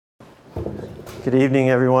Good evening,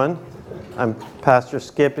 everyone. I'm Pastor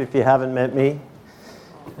Skip if you haven't met me,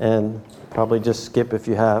 and probably just Skip if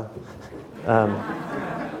you have.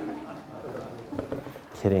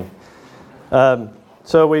 Kidding.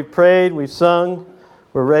 So we've prayed, we've sung,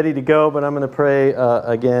 we're ready to go, but I'm going to pray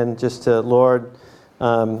again just to Lord.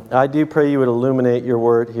 I do pray you would illuminate your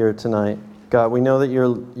word here tonight. God, we know that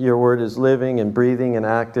your word is living and breathing and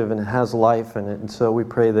active and it has life in it, and so we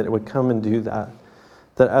pray that it would come and do that.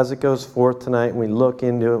 That as it goes forth tonight and we look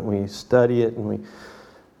into it and we study it and we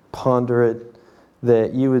ponder it,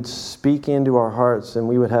 that you would speak into our hearts and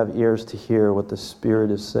we would have ears to hear what the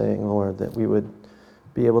Spirit is saying, Lord, that we would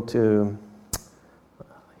be able to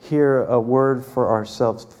hear a word for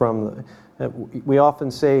ourselves from we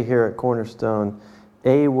often say here at Cornerstone,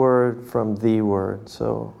 a word from the word.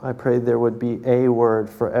 So I pray there would be a word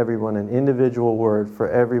for everyone, an individual word for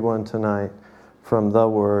everyone tonight from the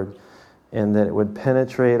word, and that it would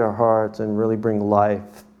penetrate our hearts and really bring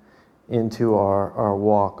life into our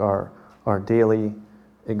walk, our daily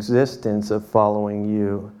existence of following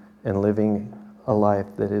you and living a life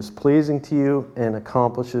that is pleasing to you and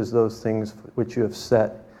accomplishes those things which you have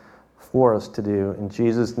set for us to do. In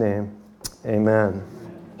Jesus' name, amen.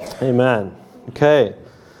 Amen. Okay.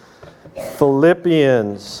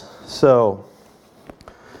 Philippians. So,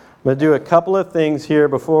 I'm going to do a couple of things here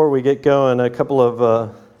before we get going, a couple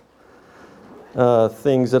of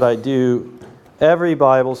things that I do every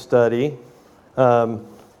Bible study, and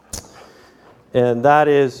that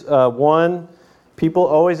is one, people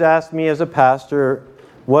always ask me as a pastor,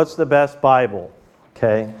 what's the best Bible?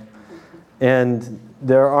 Okay, and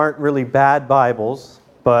there aren't really bad Bibles,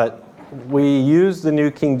 but we use the New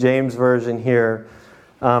King James Version here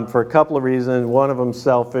for a couple of reasons. One of them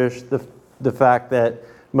selfish, the fact that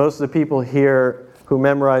most of the people here who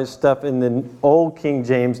memorized stuff in the old King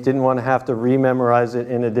James didn't want to have to rememorize it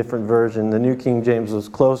in a different version. The New King James was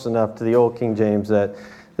close enough to the old King James that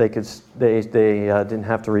they didn't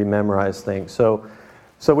have to rememorize things. So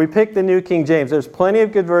we picked the New King James. There's plenty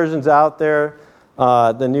of good versions out there.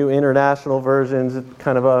 The New International Version's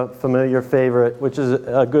kind of a familiar favorite, which is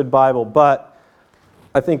a good Bible, but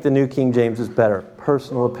I think the New King James is better.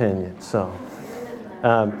 Personal opinion. So.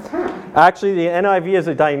 Actually, the NIV is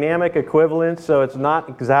a dynamic equivalent, so it's not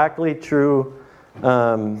exactly true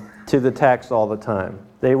to the text all the time.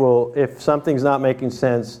 They will, if something's not making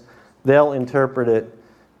sense, they'll interpret it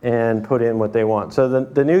and put in what they want. So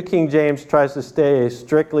the New King James tries to stay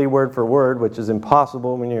strictly word for word, which is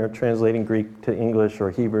impossible when you're translating Greek to English or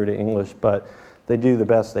Hebrew to English, but they do the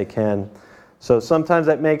best they can. So sometimes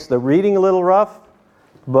that makes the reading a little rough,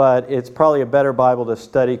 but it's probably a better Bible to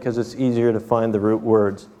study because it's easier to find the root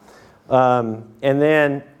words. And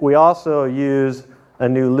then we also use a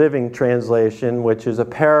New Living Translation, which is a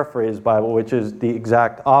paraphrase Bible, which is the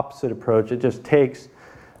exact opposite approach. It just takes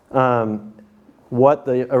what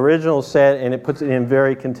the original said and it puts it in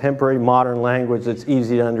very contemporary modern language that's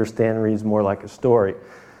easy to understand and reads more like a story.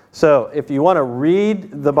 So if you want to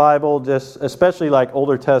read the Bible, just especially like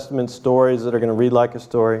Older Testament stories that are going to read like a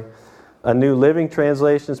story, a New Living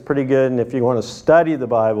Translation is pretty good. And if you want to study the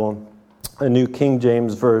Bible, a New King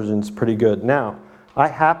James Version is pretty good. Now, I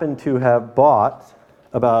happen to have bought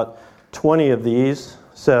about 20 of these.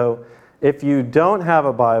 So if you don't have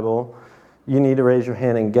a Bible, you need to raise your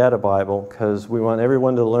hand and get a Bible because we want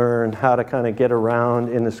everyone to learn how to kind of get around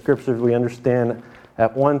in the Scriptures. We understand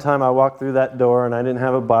at one time I walked through that door and I didn't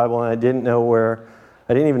have a Bible and I didn't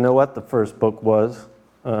even know what the first book was,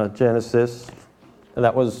 Genesis.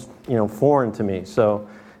 That was, foreign to me. So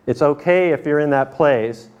it's okay if you're in that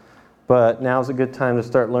place, but now's a good time to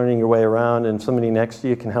start learning your way around, and somebody next to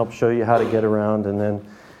you can help show you how to get around. And then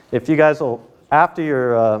if you guys will, after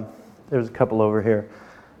you're, there's a couple over here.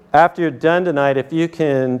 After you're done tonight, if you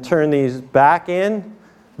can turn these back in,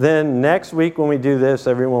 then next week when we do this,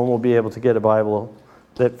 everyone will be able to get a Bible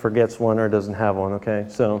that forgets one or doesn't have one, okay?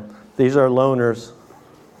 So these are loaners.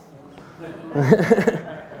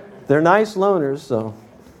 They're nice loaners, so.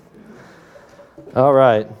 All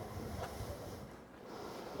right.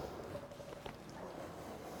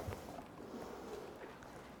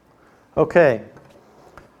 Okay.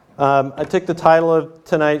 I took the title of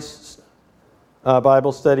tonight's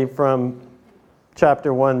Bible study from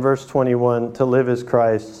chapter 1, verse 21, to live is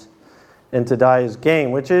Christ and to die is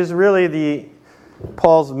gain, which is really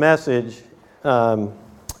Paul's message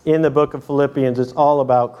in the book of Philippians. It's all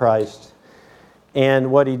about Christ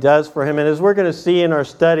and what he does for him. And as we're going to see in our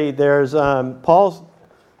study, there's Paul's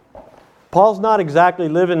not exactly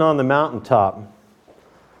living on the mountaintop.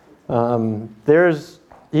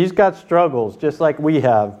 He's got struggles just like we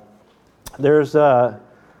have. There's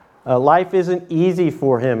Life isn't easy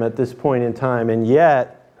for him at this point in time, and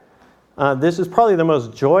yet this is probably the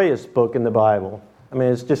most joyous book in the Bible. I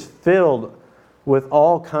mean, it's just filled with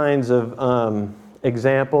all kinds of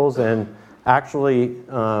examples and actually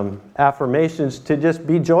affirmations to just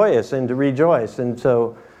be joyous and to rejoice. And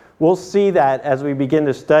so we'll see that as we begin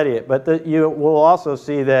to study it. But you will also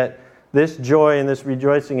see that this joy and this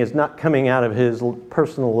rejoicing is not coming out of his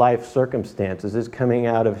personal life circumstances. It's coming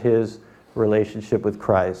out of his relationship with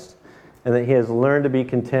Christ. And that he has learned to be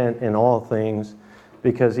content in all things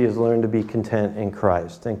because he has learned to be content in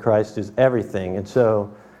Christ. And Christ is everything. And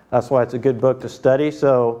so that's why it's a good book to study.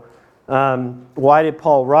 So why did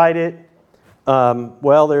Paul write it?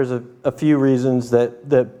 Well, there's a few reasons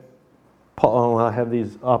that Paul, I have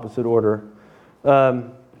these opposite order.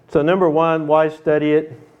 So number one, why study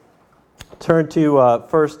it? Turn to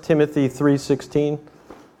 1 Timothy 3:16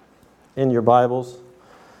 in your Bibles.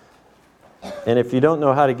 And if you don't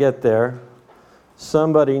know how to get there,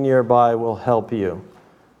 somebody nearby will help you.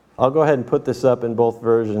 I'll go ahead and put this up in both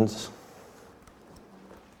versions.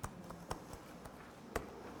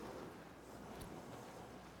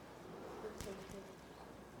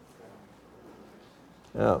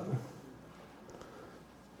 Yeah.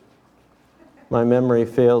 My memory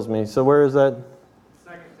fails me. So where is that?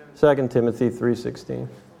 2 Timothy 3:16.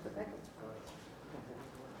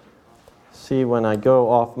 See, when I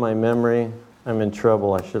go off my memory, I'm in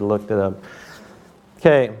trouble. I should have looked it up.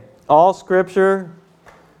 Okay. All Scripture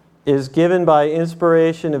is given by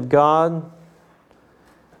inspiration of God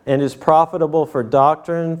and is profitable for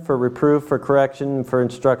doctrine, for reproof, for correction, for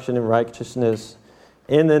instruction in righteousness.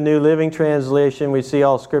 In the New Living Translation, we see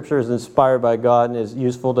all Scripture is inspired by God and is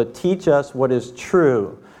useful to teach us what is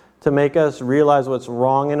true, to make us realize what's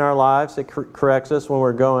wrong in our lives. It corrects us when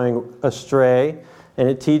we're going astray, and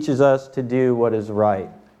it teaches us to do what is right.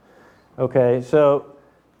 Okay, so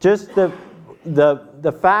just the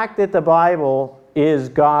fact that the Bible is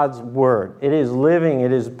God's Word. It is living,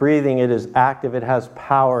 it is breathing, it is active, it has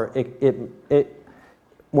power.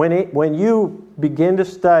 When you begin to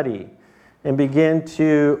study and begin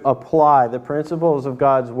to apply the principles of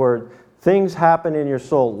God's Word, things happen in your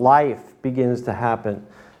soul. Life begins to happen.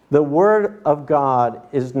 The Word of God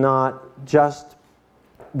is not just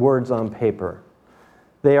words on paper.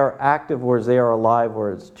 They are active words. They are alive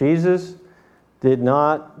words. Jesus did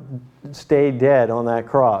not stay dead on that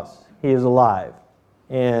cross. He is alive.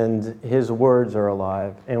 And His words are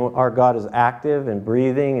alive. And our God is active and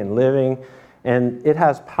breathing and living. And it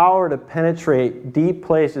has power to penetrate deep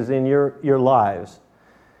places in your lives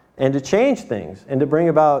and to change things and to bring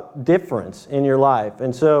about difference in your life.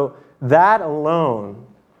 And so that alone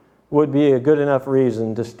would be a good enough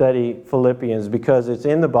reason to study Philippians because it's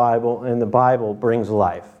in the Bible and the Bible brings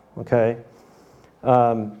life. Okay?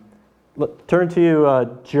 Turn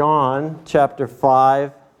to John chapter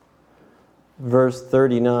 5, verse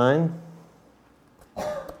 39.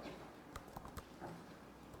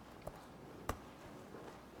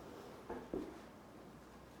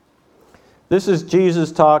 This is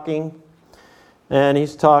Jesus talking, and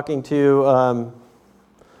he's talking to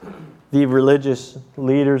the religious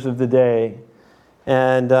leaders of the day,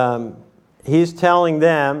 and he's telling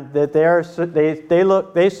them that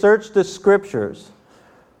they search the Scriptures,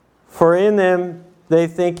 for in them they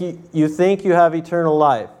think you think you have eternal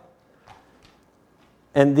life,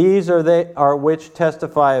 and these are which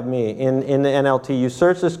testify of me. In the NLT, you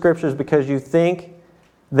search the Scriptures because you think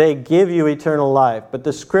they give you eternal life, but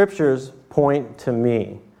the Scriptures point to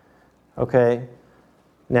me. Okay?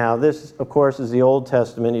 Now, this, of course, is the Old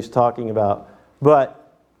Testament he's talking about.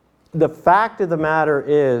 But the fact of the matter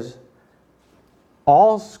is,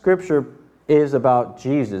 all Scripture is about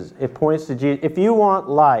Jesus. It points to Jesus. If you want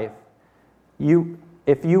life,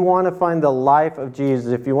 if you want to find the life of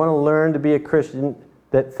Jesus, if you want to learn to be a Christian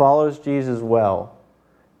that follows Jesus well,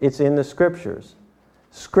 it's in the Scriptures.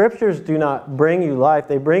 Scriptures do not bring you life.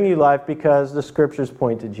 They bring you life because the Scriptures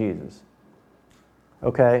point to Jesus.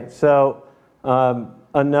 Okay, so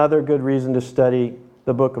another good reason to study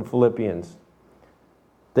the book of Philippians.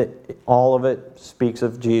 That all of it speaks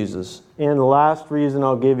of Jesus. And the last reason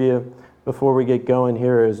I'll give you before we get going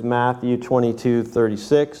here is Matthew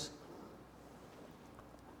 22:36.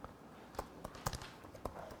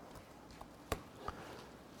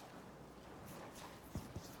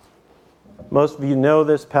 Most of you know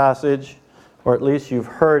this passage, or at least you've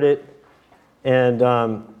heard it, and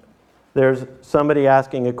there's somebody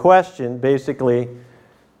asking a question, basically,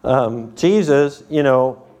 Jesus,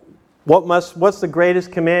 what's the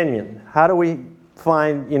greatest commandment? How do we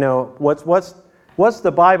find, what's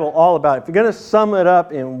the Bible all about? If you're going to sum it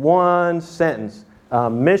up in one sentence,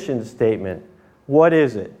 mission statement, what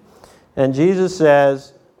is it? And Jesus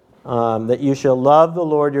says that you shall love the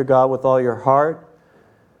Lord your God with all your heart,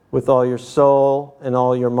 with all your soul, and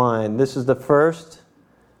all your mind. This is the first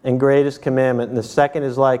and greatest commandment. And the second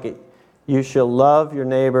is like it. You shall love your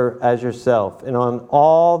neighbor as yourself. And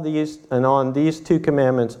on these two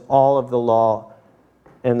commandments, all of the law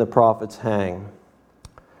and the prophets hang.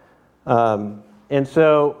 And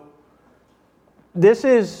so this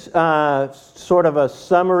is sort of a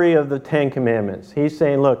summary of the Ten Commandments. He's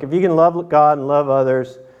saying, look, if you can love God and love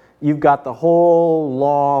others, you've got the whole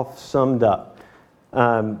law summed up.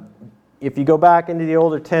 If you go back into the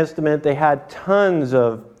Older Testament, they had tons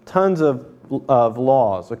of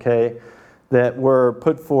laws, okay, that were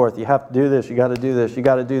put forth. You have to do this, you got to do this, you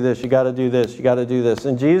got to do this, you got to do this, you got to do this.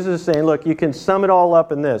 And Jesus is saying, look, you can sum it all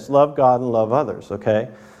up in this: love God and love others, okay?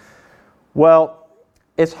 Well,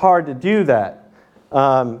 it's hard to do that.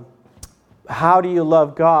 How do you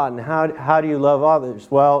love God and how do you love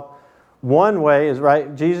others? Well, one way is,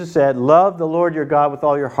 right, Jesus said, love the Lord your God with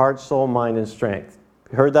all your heart, soul, mind, and strength.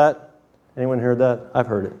 You heard that? Anyone heard that? I've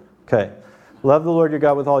heard it. Okay. Love the Lord your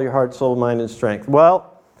God with all your heart, soul, mind, and strength.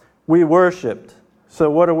 Well, we worshiped. So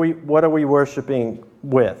what are we worshiping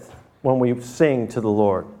with when we sing to the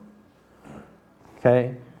Lord?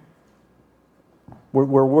 Okay?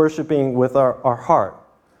 We're worshiping with our heart.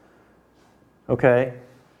 Okay?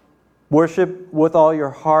 Worship with all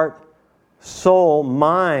your heart, soul,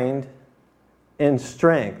 mind, and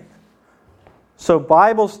strength. So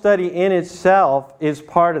Bible study in itself is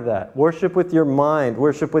part of that. Worship with your mind,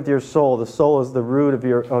 worship with your soul. The soul is the root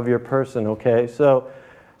of your person, okay? So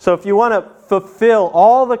if you want to fulfill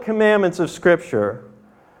all the commandments of Scripture,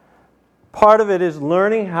 part of it is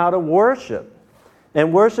learning how to worship.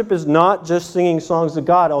 And worship is not just singing songs to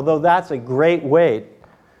God, although that's a great way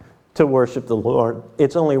to worship the Lord.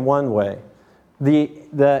 It's only one way.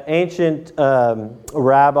 The ancient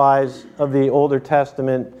rabbis of the Older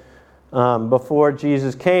Testament, before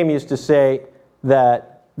Jesus came, used to say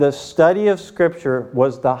that the study of Scripture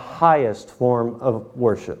was the highest form of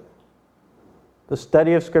worship. The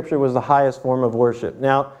study of Scripture was the highest form of worship.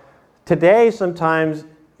 Now, today sometimes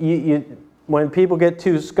when people get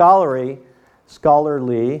too scholarly,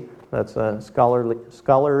 that's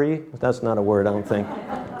scholarly, that's not a word, I don't think.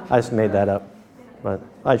 I just made that up, but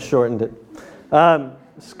I shortened it.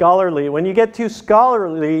 Scholarly, when you get too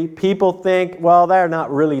scholarly, people think, well, they're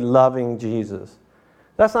not really loving Jesus.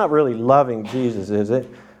 That's not really loving Jesus, is it?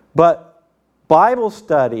 But Bible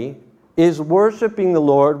study is worshiping the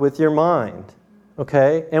Lord with your mind,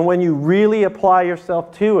 okay? And when you really apply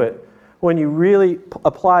yourself to it, when you really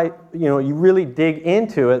apply, you really dig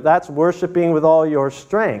into it, that's worshiping with all your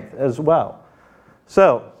strength as well.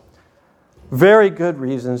 So, very good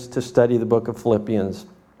reasons to study the book of Philippians.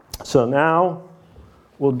 So now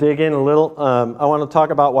we'll dig in a little. I want to talk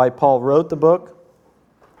about why Paul wrote the book.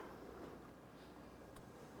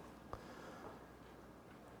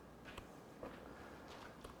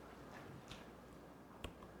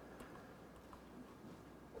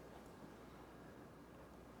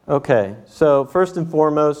 Okay, so first and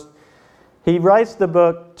foremost, he writes the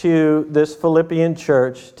book to this Philippian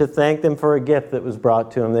church to thank them for a gift that was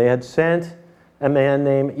brought to him. They had sent a man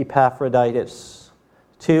named Epaphroditus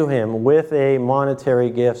to him with a monetary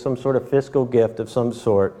gift, some sort of fiscal gift of some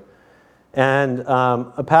sort. And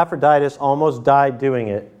Epaphroditus almost died doing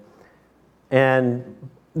it. And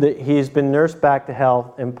he's been nursed back to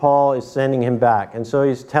health, and Paul is sending him back. And so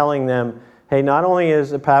he's telling them, hey, not only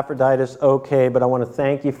is Epaphroditus okay, but I want to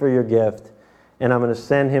thank you for your gift, and I'm going to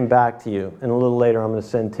send him back to you. And a little later, I'm going to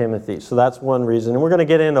send Timothy. So that's one reason. And we're going to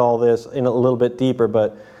get into all this in a little bit deeper,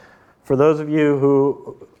 but for those of you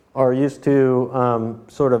who are used to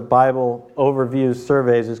sort of Bible overview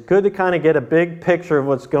surveys, it's good to kind of get a big picture of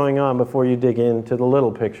what's going on before you dig into the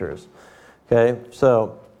little pictures. Okay,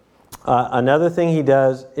 so another thing he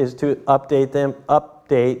does is to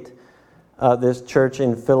update this church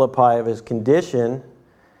in Philippi of his condition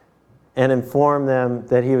and inform them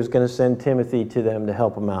that he was going to send Timothy to them to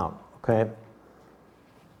help them out. Okay?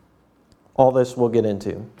 All this we'll get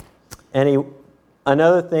into. And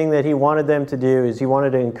another thing that he wanted them to do is he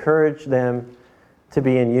wanted to encourage them to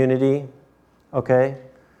be in unity, okay?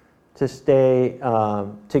 To stay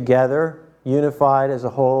together, unified as a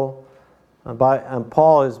whole.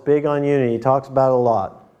 Paul is big on unity. He talks about it a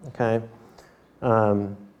lot, okay?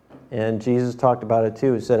 And Jesus talked about it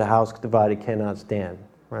too. He said a house divided cannot stand,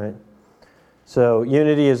 right? So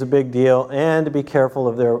unity is a big deal, and to be careful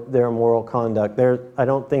of their moral conduct. I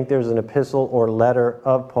don't think there's an epistle or letter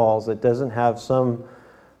of Paul's that doesn't have some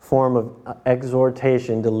form of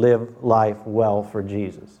exhortation to live life well for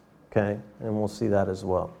Jesus, okay? And we'll see that as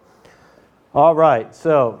well. All right,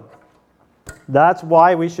 so That's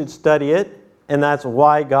why we should study it, and that's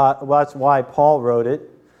why Paul wrote it.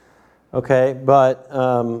 Okay, but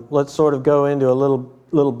let's sort of go into a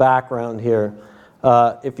little background here.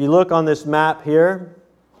 If you look on this map here,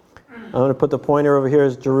 I'm going to put the pointer over here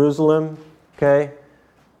as Jerusalem. Okay,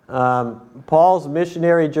 Paul's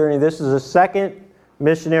missionary journey. This is a second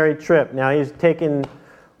missionary trip. Now he's taken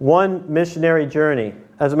one missionary journey.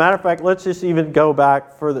 As a matter of fact, let's just even go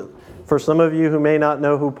back for some of you who may not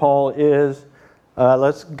know who Paul is.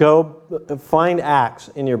 Let's go find Acts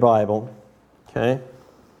in your Bible. Okay,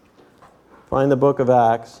 find the book of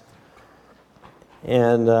Acts,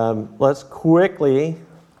 and let's quickly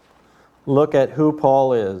look at who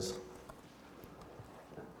Paul is.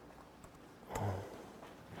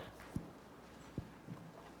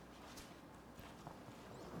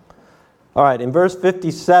 All right, in verse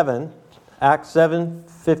 57, Acts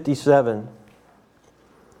 7:57,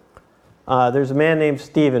 there's a man named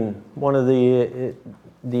Stephen, one of the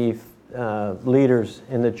leaders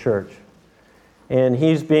in the church. And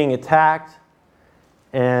he's being attacked,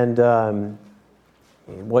 and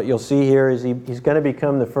what you'll see here is he's going to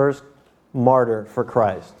become the first martyr for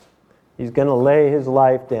Christ. He's going to lay his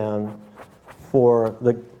life down for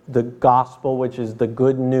the gospel, which is the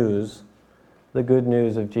good news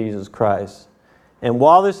of Jesus Christ. And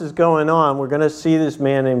while this is going on, we're going to see this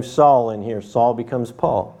man named Saul in here. Saul becomes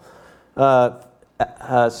Paul.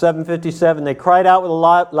 7:57, they cried out with a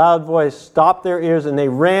loud voice, stopped their ears, and they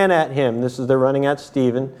ran at him. They're running at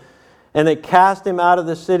Stephen. And they cast him out of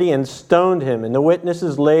the city and stoned him. And the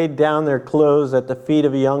witnesses laid down their clothes at the feet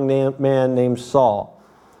of a young man named Saul.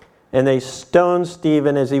 And they stoned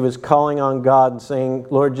Stephen as he was calling on God and saying,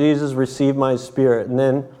 Lord Jesus, receive my spirit. And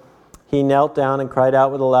then he knelt down and cried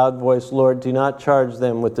out with a loud voice, Lord, do not charge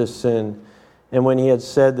them with this sin. And when he had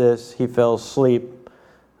said this, he fell asleep.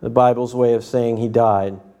 The Bible's way of saying he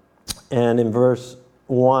died. And in verse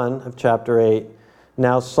 1 of chapter 8,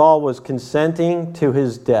 now Saul was consenting to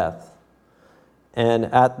his death. And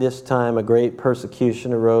at this time a great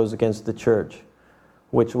persecution arose against the church,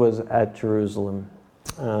 which was at Jerusalem.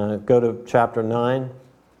 Go to chapter 9.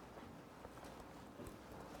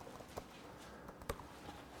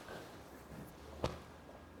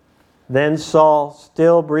 Then Saul,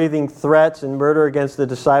 still breathing threats and murder against the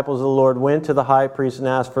disciples of the Lord, went to the high priest and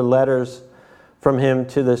asked for letters from him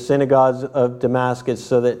to the synagogues of Damascus,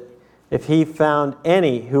 so that if he found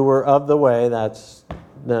any who were of the way, that's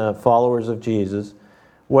the followers of Jesus,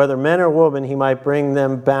 whether men or women, he might bring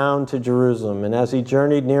them bound to Jerusalem. And as he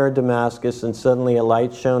journeyed near Damascus, and suddenly a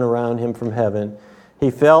light shone around him from heaven,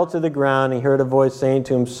 he fell to the ground. He heard a voice saying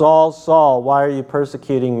to him, Saul, Saul, why are you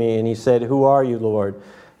persecuting me? And he said, who are you, Lord?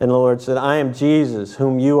 And the Lord said, I am Jesus,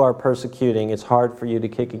 whom you are persecuting. It's hard for you to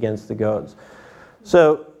kick against the goads.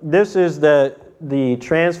 So this is the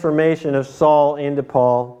transformation of Saul into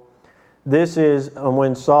Paul. This is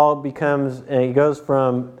when Saul becomes, he goes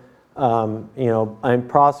from, I'm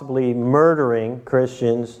possibly murdering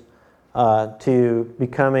Christians to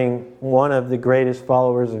becoming one of the greatest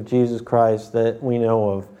followers of Jesus Christ that we know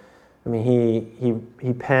of. I mean,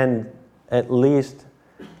 he penned at least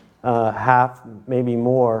half, maybe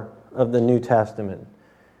more, of the New Testament.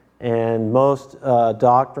 And most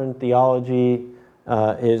doctrine, theology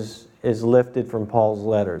is lifted from Paul's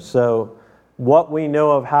letters. So what we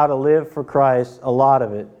know of how to live for Christ, a lot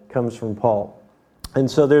of it comes from Paul.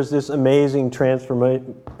 And so there's this amazing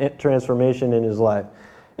transformation in his life.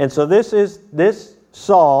 And so this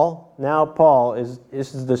Saul, now Paul, is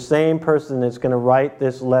the same person that's going to write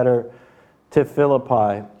this letter to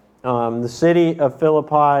Philippi. The city of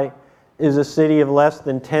Philippi is a city of less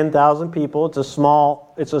than 10,000 people. It's a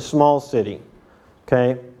small city.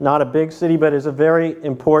 Okay, not a big city, but it's a very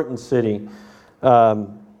important city. As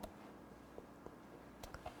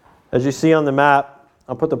you see on the map,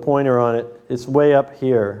 I'll put the pointer on it. It's way up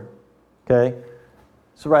here. Okay,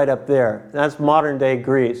 it's right up there. That's modern day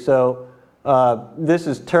Greece. So this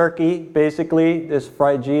is Turkey, basically. This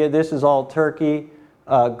Phrygia. This is all Turkey,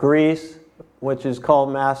 Greece, which is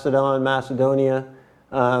called Macedonia,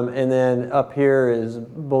 and then up here is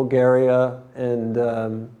Bulgaria, and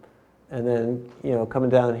then coming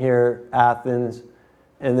down here, Athens,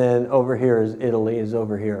 and then over here is Italy. Is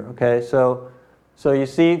over here. Okay, so you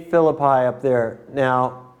see Philippi up there.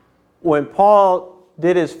 Now, when Paul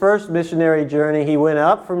did his first missionary journey, he went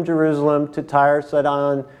up from Jerusalem to Tyre,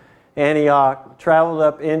 Sidon, Antioch, traveled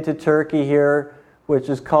up into Turkey here, which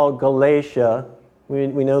is called Galatia. We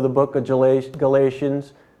know the book of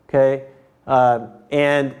Galatians, okay?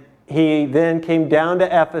 And he then came down to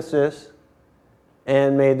Ephesus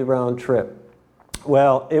and made the round trip.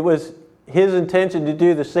 Well, it was his intention to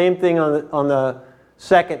do the same thing on the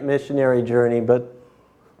second missionary journey, but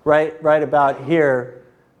right about here,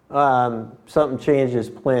 something changed his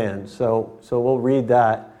plans. So we'll read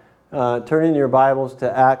that. Turn in your Bibles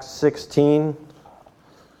to Acts 16.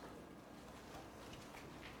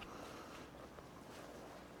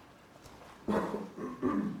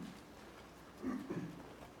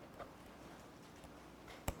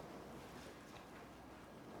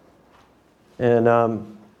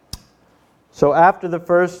 And so after the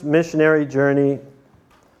first missionary journey,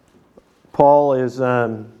 Paul is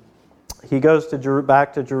he goes to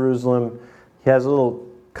back to Jerusalem. He has a little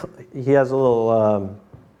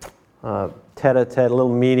tete-a-tete, a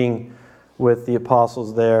little meeting with the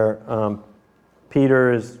apostles there.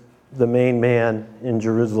 Peter is the main man in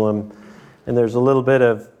Jerusalem, and there's a little bit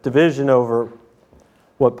of division over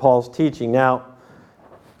what Paul's teaching. Now,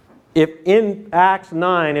 if in Acts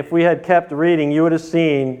 9, if we had kept reading, you would have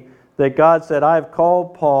seen that God said, "I've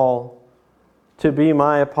called Paul to be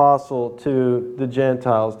my apostle to the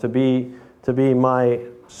Gentiles, to be my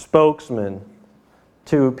spokesman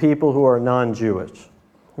to people who are non-Jewish."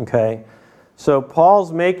 Okay? So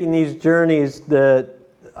Paul's making these journeys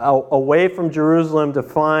away from Jerusalem to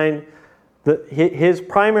find his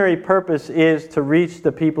primary purpose is to reach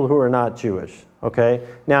the people who are not Jewish. Okay?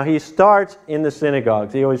 Now he starts in the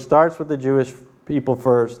synagogues. He always starts with the Jewish people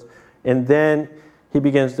first, and then he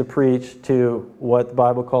begins to preach to what the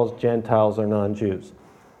Bible calls Gentiles or non-Jews.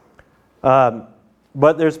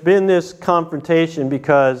 But there's been this confrontation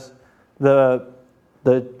because the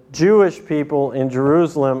Jewish people in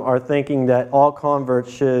Jerusalem are thinking that all converts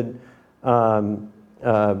should go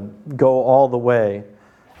all the way,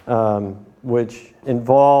 which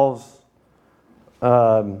involves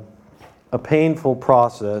a painful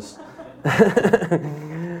process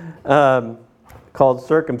called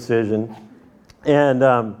circumcision. And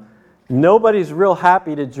nobody's real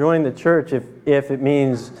happy to join the church if it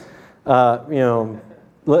means,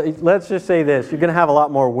 let's just say this: you're going to have a lot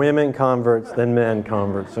more women converts than men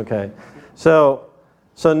converts. Okay, so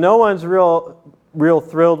no one's real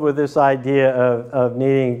thrilled with this idea of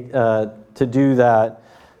needing to do that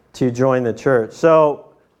to join the church. So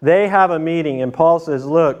they have a meeting, and Paul says,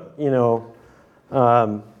 "Look,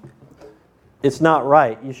 it's not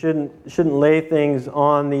right. You shouldn't lay things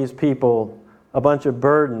on these people." A bunch of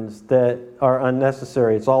burdens that are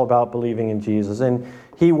unnecessary. It's all about believing in Jesus. And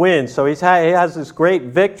he wins. So he has this great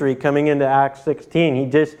victory coming into Acts 16. He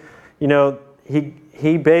just,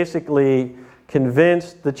 he basically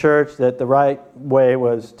convinced the church that the right way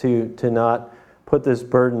was to not put this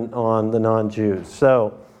burden on the non-Jews.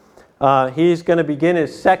 So he's going to begin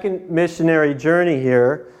his second missionary journey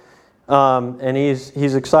here. And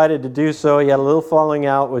he's excited to do so. He had a little falling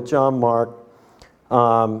out with John Mark.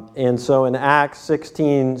 And so in Acts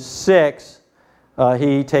 16:6,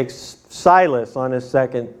 he takes Silas on his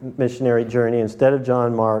second missionary journey instead of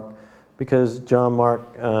John Mark, because John Mark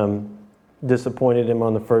disappointed him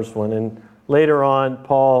on the first one. And later on,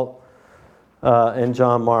 Paul and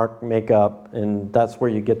John Mark make up, and that's where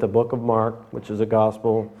you get the book of Mark, which is a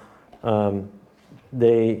gospel. Paul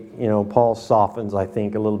softens, I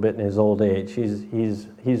think, a little bit in his old age.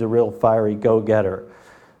 He's a real fiery go-getter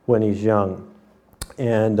when he's young.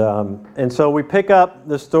 And so we pick up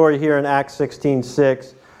the story here in Acts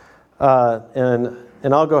 16:6, and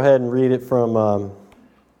I'll go ahead and read it from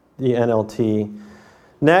the NLT.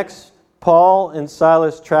 Next, Paul and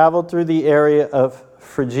Silas traveled through the area of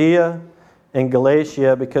Phrygia and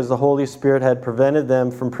Galatia because the Holy Spirit had prevented them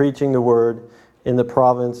from preaching the word in the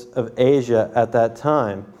province of Asia at that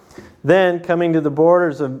time. Then, coming to the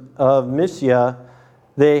borders of Mysia,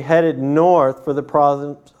 they headed north for the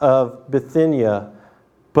province of Bithynia.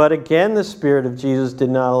 But again, the Spirit of Jesus did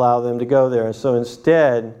not allow them to go there. So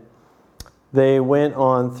instead, they went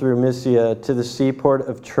on through Mysia to the seaport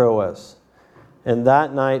of Troas. And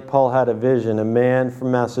that night, Paul had a vision. A man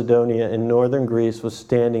from Macedonia in northern Greece was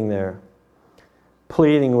standing there,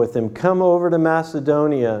 pleading with him, "Come over to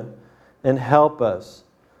Macedonia and help us."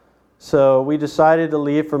 So we decided to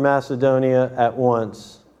leave for Macedonia at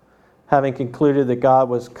once, having concluded that God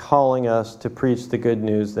was calling us to preach the good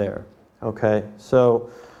news there. Okay, so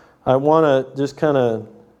I want to just kind of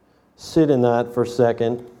sit in that for a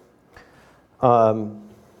second. There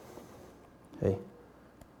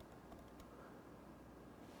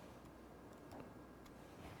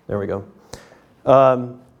we go.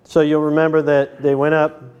 So you'll remember that they went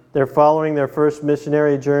up. They're following their first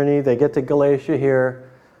missionary journey. They get to Galatia here.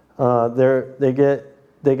 They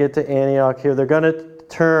get to Antioch here. They're going to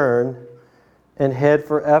turn and head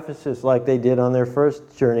for Ephesus like they did on their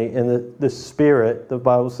first journey. And the Spirit, the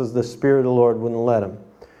Bible says the Spirit of the Lord wouldn't let them.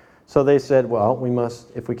 So they said, well,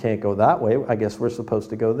 if we can't go that way, I guess we're supposed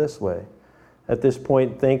to go this way. At this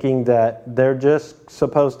point, thinking that they're just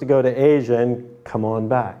supposed to go to Asia and come on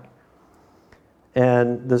back.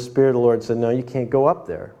 And the Spirit of the Lord said, no, you can't go up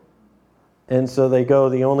there. And so they go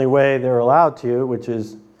the only way they're allowed to, which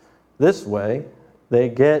is this way. They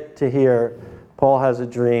get to here. Paul has a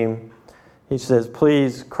dream. He says,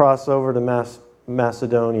 please cross over to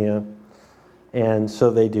Macedonia. And so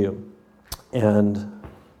they do. And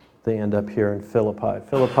they end up here in Philippi.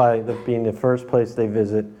 Philippi being the first place they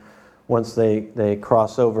visit once they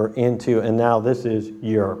cross over into, and now this is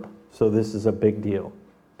Europe. So this is a big deal,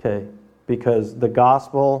 okay? Because the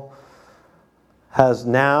gospel has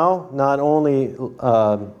now not only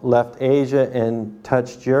left Asia and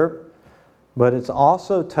touched Europe, but it's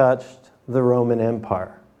also touched the Roman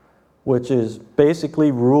Empire, which is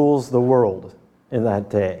basically rules the world in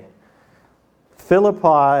that day.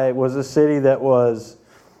 Philippi was a city that was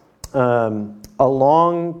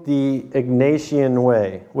along the Egnatian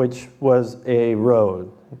Way, which was a road.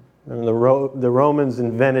 And the Romans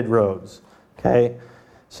invented roads. Okay,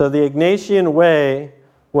 so the Egnatian Way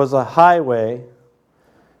was a highway,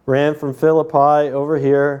 ran from Philippi over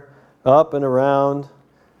here, up and around,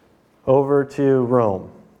 over to Rome.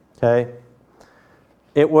 Okay,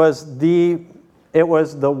 it was the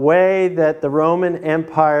way that the Roman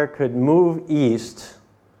Empire could move east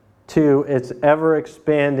to its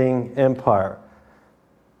ever-expanding empire.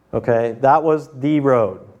 Okay, that was the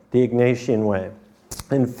road, the Egnatian Way.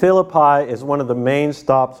 And Philippi is one of the main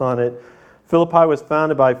stops on it. Philippi was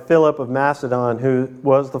founded by Philip of Macedon, who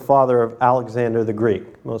was the father of Alexander the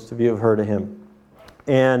Greek. Most of you have heard of him.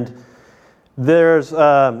 And there's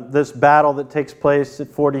this battle that takes place at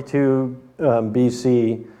 42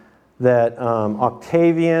 BC that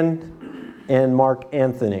Octavian and Mark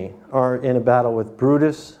Antony are in a battle with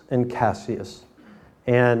Brutus and Cassius.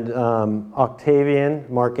 And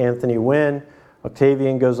Mark Antony win.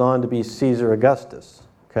 Octavian goes on to be Caesar Augustus.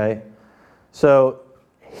 Okay, so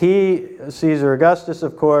Caesar Augustus,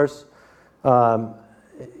 of course,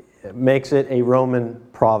 makes it a Roman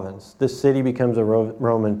province. This city becomes a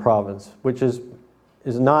Roman province, which is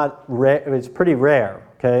not rare. It's pretty rare.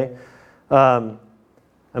 Okay,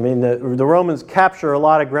 I mean the Romans capture a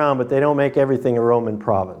lot of ground, but they don't make everything a Roman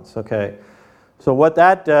province. Okay. So what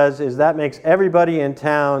that does is that makes everybody in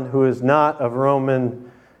town who is not of Roman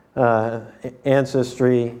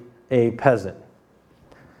ancestry a peasant.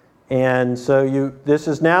 And so this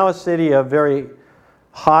is now a city of very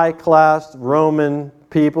high-class Roman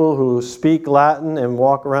people who speak Latin and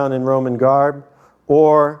walk around in Roman garb,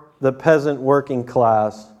 or the peasant working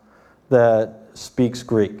class that speaks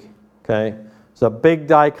Greek. Okay? It's a big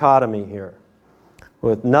dichotomy here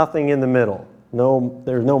with nothing in the middle.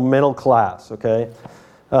 There's no middle class, okay?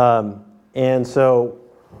 And so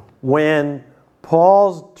when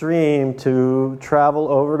Paul's dream to travel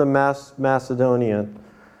over to Macedonia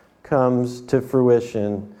comes to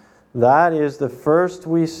fruition, that is the first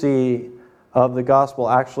we see of the gospel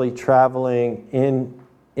actually traveling in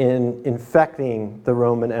infecting the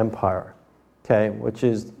Roman Empire, okay, which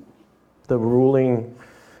is the ruling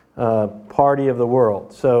party of the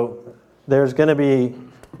world. So there's going to be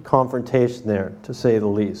confrontation there, to say the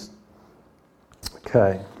least.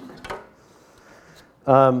 Okay.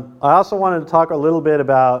 I also wanted to talk a little bit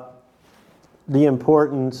about the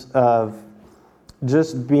importance of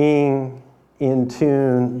just being in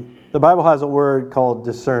tune. The Bible has a word called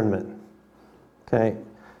discernment. Okay.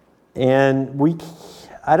 And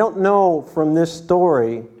I don't know from this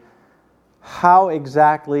story how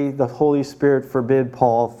exactly the Holy Spirit forbid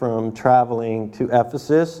Paul from traveling to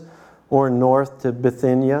Ephesus or north to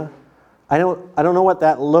Bithynia. I don't know what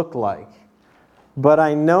that looked like. But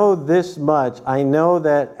I know this much. I know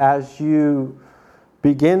that as you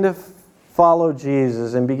begin to follow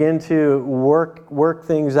Jesus and begin to work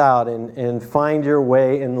things out and find your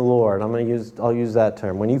way in the Lord, I'll use that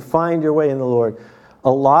term. When you find your way in the Lord,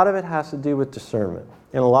 a lot of it has to do with discernment.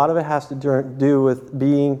 And a lot of it has to do with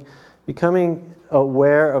becoming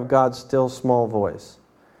aware of God's still small voice.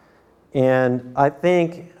 And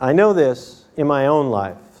I know this in my own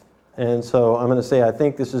life. And so I'm going to say I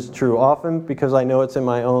think this is true often because I know it's in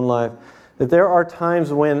my own life, that there are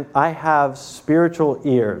times when I have spiritual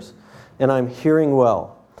ears and I'm hearing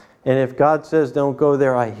well. And if God says don't go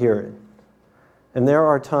there, I hear it. And there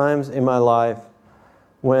are times in my life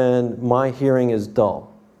when my hearing is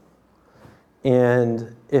dull.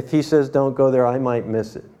 And if he says don't go there, I might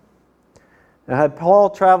miss it. Now, had Paul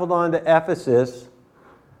traveled on to Ephesus,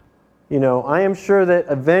 I am sure that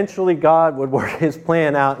eventually God would work his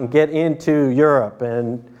plan out and get into Europe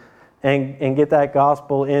and get that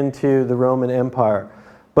gospel into the Roman Empire.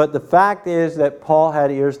 But the fact is that Paul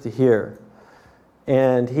had ears to hear.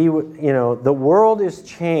 And the world is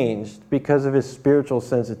changed because of his spiritual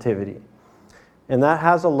sensitivity. And that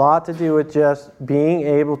has a lot to do with just being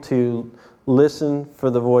able to listen for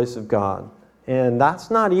the voice of God. And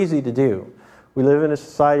that's not easy to do. We live in a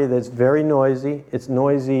society that's very noisy. It's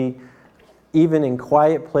noisy even in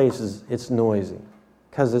quiet places. It's noisy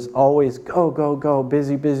because it's always go, go, go,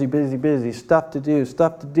 busy, busy, busy, busy, stuff to do,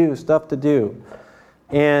 stuff to do, stuff to do.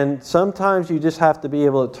 And sometimes you just have to be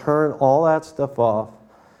able to turn all that stuff off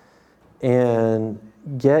and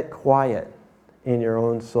get quiet in your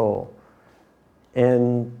own soul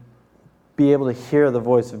and be able to hear the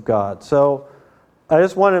voice of God. So I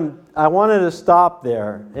wanted to stop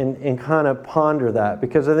there and kind of ponder that,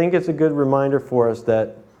 because I think it's a good reminder for us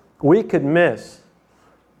that we could miss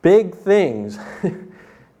big things,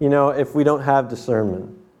 if we don't have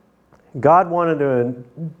discernment. God wanted to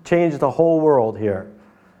change the whole world here.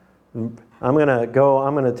 I'm going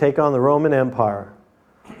to take on the Roman Empire.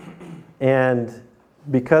 And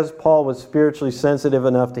because Paul was spiritually sensitive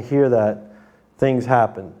enough to hear that, things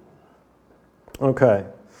happened. Okay.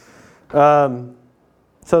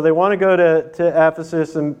 So they want to go to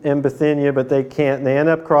Ephesus and Bithynia, but they can't. They end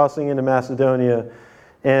up crossing into Macedonia.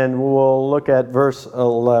 And we'll look at verse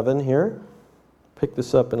 11 here. Pick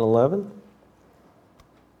this up in 11.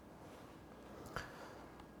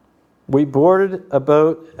 We boarded a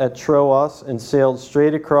boat at Troas and sailed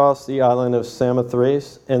straight across the island of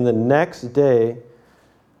Samothrace, and the next day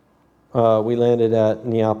we landed at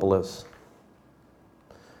Neapolis.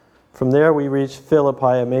 From there we reached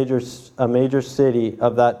Philippi, a major city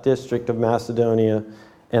of that district of Macedonia,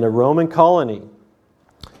 and a Roman colony,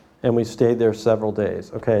 and we stayed there several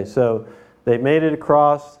days. Okay, so they made it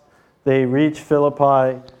across. They reached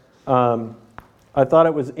Philippi. I thought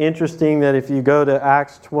it was interesting that if you go to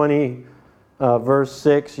Acts 20, verse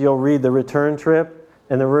 6, you'll read the return trip,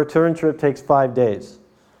 and the return trip takes 5 days.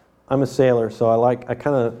 I'm a sailor, so I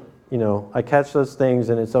catch those things,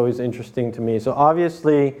 and it's always interesting to me. So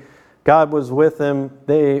obviously, God was with them.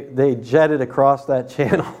 They jetted across that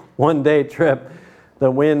channel, 1 day trip.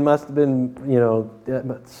 The wind must have been,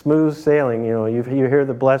 smooth sailing. You hear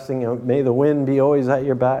the blessing, may the wind be always at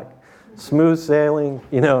your back. Smooth sailing,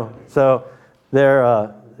 So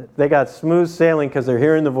they got smooth sailing because they're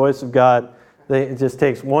hearing the voice of God. It just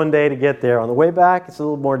takes 1 day to get there. On the way back, it's a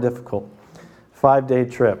little more difficult. 5-day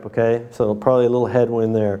trip, okay? So probably a little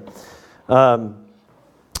headwind there.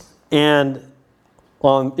 And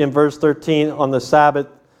in verse 13, on the Sabbath,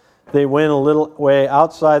 they went a little way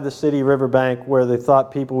outside the city riverbank where they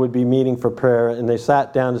thought people would be meeting for prayer, and they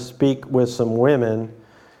sat down to speak with some women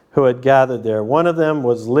who had gathered there. One of them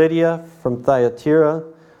was Lydia from Thyatira,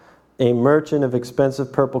 a merchant of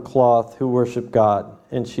expensive purple cloth who worshiped God.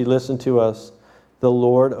 And she listened to us. The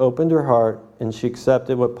Lord opened her heart, and she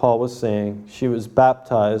accepted what Paul was saying. She was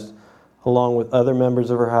baptized along with other members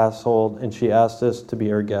of her household, and she asked us to be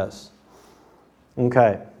her guests.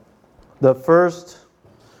 Okay. The first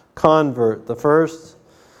convert, the first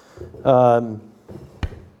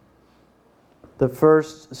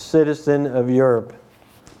citizen of Europe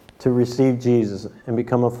to receive Jesus and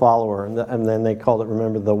become a follower. And then they called it,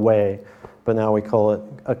 remember, the way, but now we call it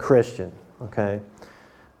a Christian, okay,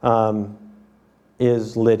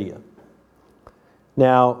 is Lydia.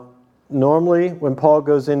 Now, normally when Paul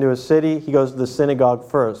goes into a city, he goes to the synagogue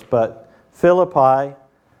first, but Philippi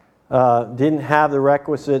didn't have the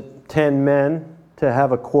requisite 10 men to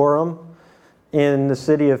have a quorum in the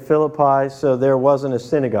city of Philippi, so there wasn't a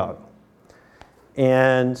synagogue.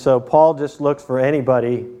 And so Paul just looks for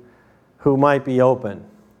anybody who might be open.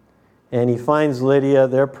 And he finds Lydia,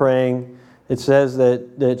 they're praying. It says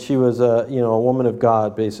that she was a woman of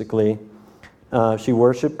God, basically. She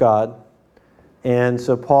worshiped God. And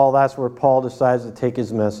so that's where Paul decides to take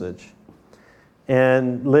his message.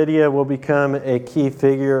 And Lydia will become a key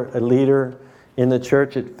figure, a leader in the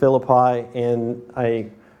church at Philippi. And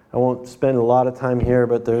I won't spend a lot of time here,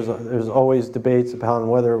 but there's always debates about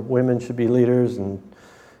whether women should be leaders and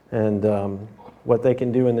what they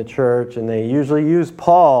can do in the church. And they usually use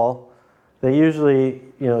Paul. They usually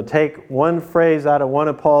take one phrase out of one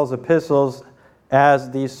of Paul's epistles as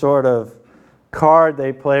the sort of card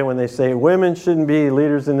they play when they say women shouldn't be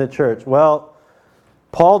leaders in the church. Well,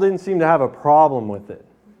 Paul didn't seem to have a problem with it.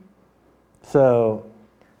 So,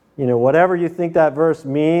 whatever you think that verse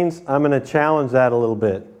means, I'm going to challenge that a little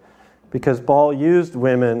bit, because Paul used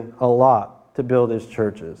women a lot to build his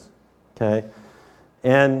churches. Okay?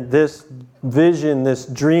 And this vision, this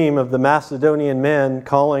dream of the Macedonian men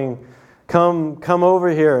calling, come over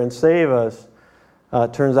here and save us,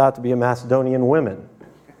 turns out to be a Macedonian women.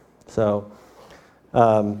 So,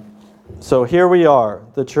 So here we are.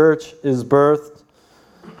 The church is birthed,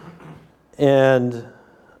 and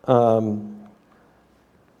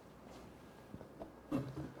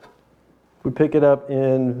we pick it up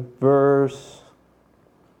in verse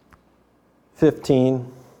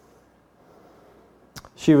 15.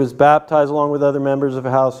 She was baptized along with other members of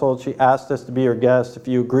her household. She asked us to be her guest. If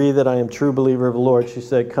you agree that I am a true believer of the Lord, she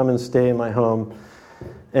said, come and stay in my home.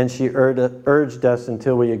 And she urged us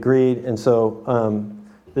until we agreed. And so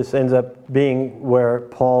this ends up being where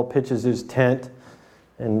Paul pitches his tent.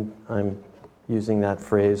 And I'm using that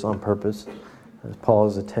phrase on purpose, as Paul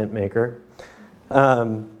is a tent maker.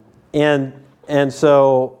 And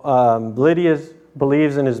so Lydia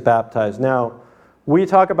believes and is baptized. Now, we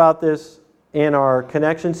talk about this in our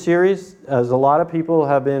Connection series, as a lot of people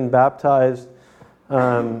have been baptized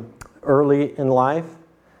early in life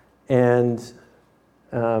and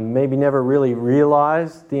maybe never really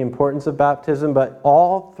realized the importance of baptism, but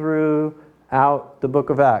all throughout the book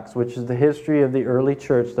of Acts, which is the history of the early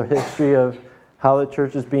church, the history of how the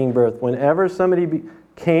church is being birthed. Whenever somebody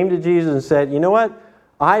came to Jesus and said, you know what,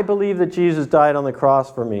 I believe that Jesus died on the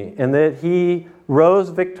cross for me and that he rose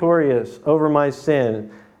victorious over my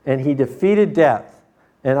sin, and he defeated death,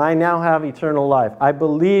 and I now have eternal life. I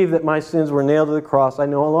believe that my sins were nailed to the cross. I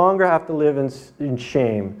no longer have to live in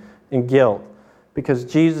shame and guilt because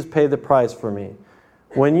Jesus paid the price for me.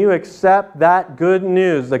 When you accept that good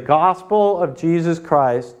news, the gospel of Jesus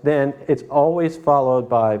Christ, then it's always followed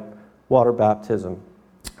by water baptism.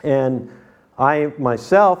 And I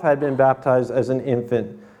myself had been baptized as an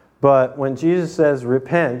infant, but when Jesus says,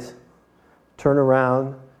 repent, turn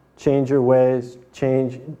around, change your ways,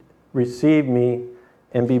 receive me,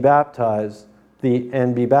 and be baptized. The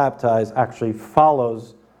and be baptized actually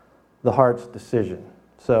follows the heart's decision.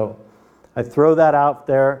 So I throw that out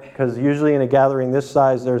there because usually in a gathering this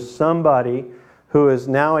size, there's somebody who is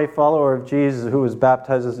now a follower of Jesus who was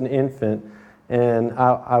baptized as an infant. And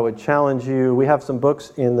I would challenge you. We have some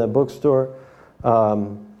books in the bookstore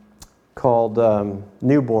called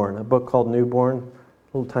Newborn, a book called Newborn.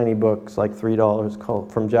 Little tiny books, like $3,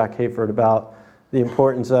 called from Jack Hayford, about the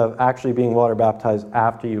importance of actually being water baptized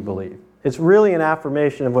after you believe. It's really an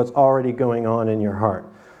affirmation of what's already going on in your heart.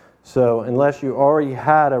 So unless you already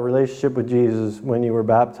had a relationship with Jesus when you were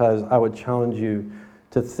baptized, I would challenge you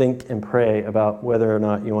to think and pray about whether or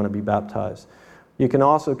not you want to be baptized. You can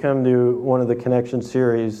also come to one of the Connection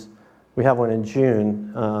series. We have one in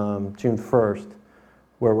June 1st,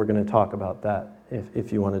 where we're going to talk about that.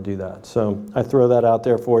 If you want to do that. So I throw that out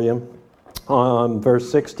there for you.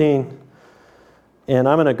 Verse 16, and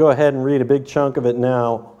I'm going to go ahead and read a big chunk of it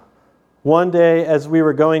now. One day as we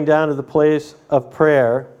were going down to the place of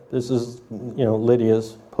prayer, this is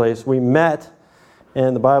Lydia's place, we met,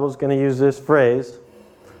 and the Bible's going to use this phrase,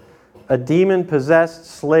 a demon-possessed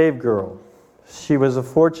slave girl. She was a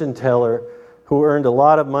fortune teller who earned a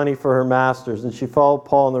lot of money for her masters, and she followed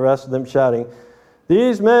Paul and the rest of them shouting,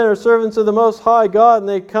 these men are servants of the Most High God, and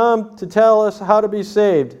they come to tell us how to be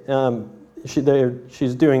saved.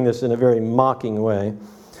 She's doing this in a very mocking way.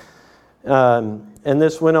 And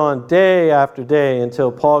this went on day after day until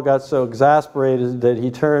Paul got so exasperated that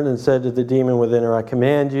he turned and said to the demon within her, I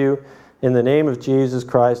command you in the name of Jesus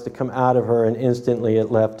Christ to come out of her, and instantly it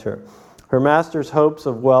left her. Her master's hopes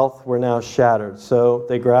of wealth were now shattered. So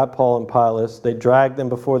they grabbed Paul and Silas. They dragged them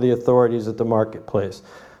before the authorities at the marketplace.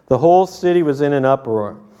 The whole city was in an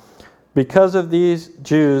uproar. Because of these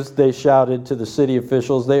Jews, they shouted to the city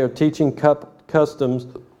officials, they are teaching customs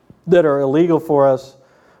that are illegal for us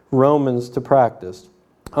Romans to practice.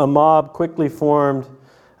 A mob quickly formed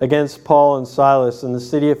against Paul and Silas, and the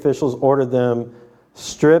city officials ordered them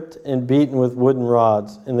stripped and beaten with wooden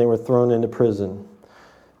rods, and they were thrown into prison.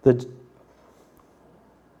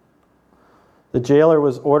 The jailer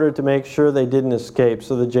was ordered to make sure they didn't escape,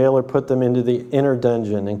 so the jailer put them into the inner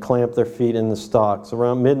dungeon and clamped their feet in the stocks.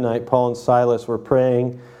 Around midnight, Paul and Silas were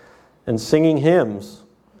praying and singing hymns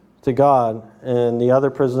to God, and the other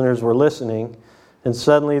prisoners were listening. And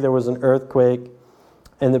suddenly there was an earthquake,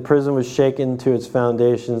 and the prison was shaken to its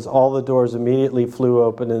foundations. All the doors immediately flew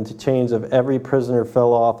open, and the chains of every prisoner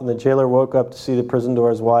fell off. And the jailer woke up to see the prison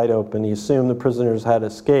doors wide open. He assumed the prisoners had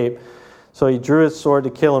escaped, so he drew his sword to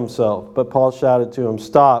kill himself. But Paul shouted to him,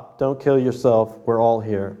 "Stop, don't kill yourself, we're all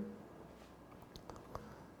here."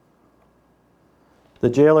 The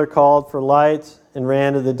jailer called for lights and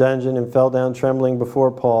ran to the dungeon and fell down trembling before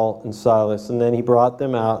Paul and Silas. And then he brought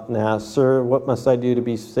them out and asked, "Sir, what must I do to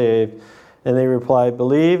be saved?" And they replied,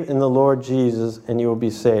 "Believe in the Lord Jesus and you will be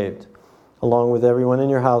saved, along with everyone in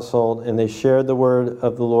your household." And they shared the word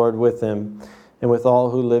of the Lord with him and with all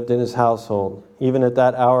who lived in his household. Even at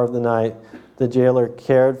that hour of the night, the jailer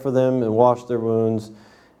cared for them and washed their wounds,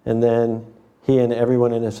 and then he and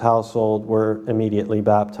everyone in his household were immediately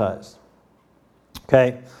baptized.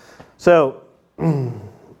 Okay, so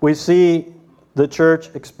we see the church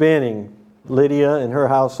expanding. Lydia and her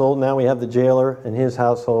household, now we have the jailer and his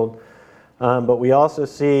household. But we also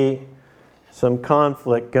see some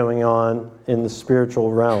conflict going on in the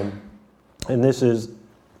spiritual realm. And this is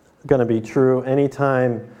going to be true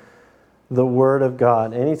anytime the Word of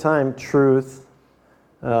God, anytime truth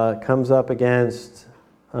comes up against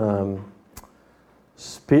the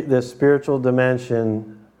spiritual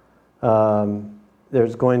dimension,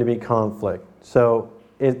 there's going to be conflict. So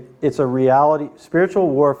it's a reality. Spiritual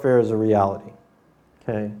warfare is a reality.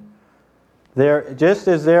 Okay? Just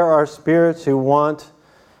as there are spirits who want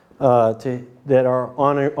that are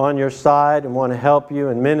on your side and want to help you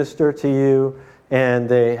and minister to you, and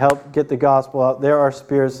they help get the gospel out, there are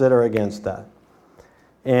spirits that are against that.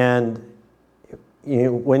 And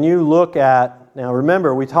when you look at, now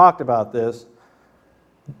remember, we talked about this,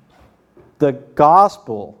 the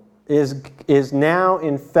gospel is now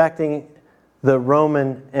infecting the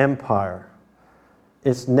Roman Empire.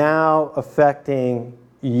 It's now affecting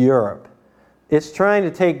Europe. It's trying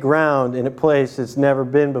to take ground in a place it's never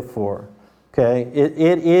been before. Okay?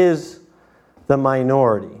 It is the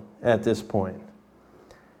minority at this point.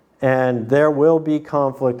 And there will be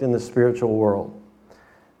conflict in the spiritual world.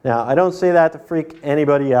 Now, I don't say that to freak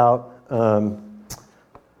anybody out.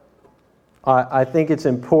 I think it's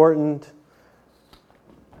important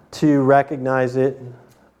to recognize it.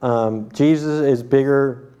 Jesus is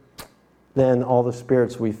bigger than all the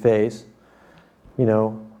spirits we face. You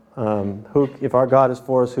know, if our God is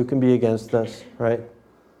for us, who can be against us, right?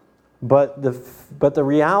 But the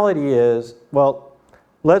reality is, well,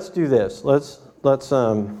 let's do this. Let's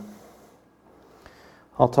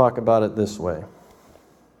I'll talk about it this way.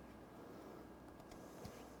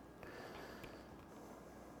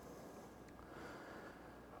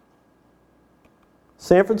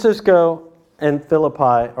 San Francisco and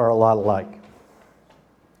Philippi are a lot alike.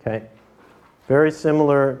 Okay? Very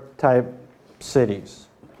similar type cities.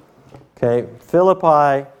 Okay?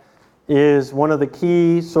 Philippi is one of the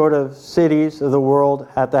key sort of cities of the world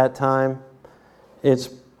at that time. It's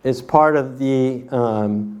part of the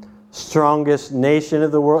strongest nation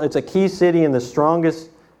of the world. It's a key city in the strongest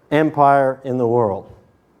empire in the world.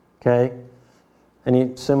 Okay?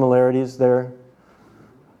 Any similarities there?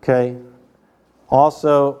 Okay?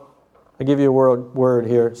 Also, I give you a word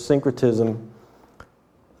here, syncretism.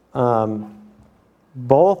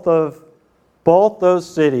 Both those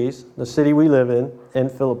cities, the city we live in and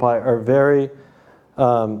Philippi, are very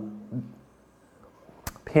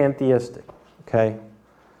pantheistic. Okay?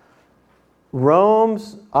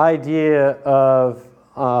 Rome's idea of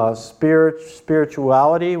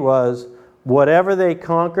spirituality was whatever they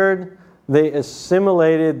conquered, they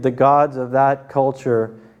assimilated the gods of that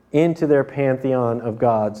culture into their pantheon of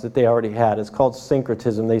gods that they already had. It's called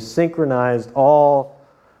syncretism. They synchronized all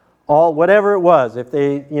whatever it was. If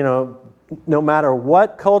they, no matter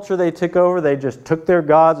what culture they took over, they just took their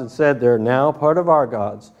gods and said they're now part of our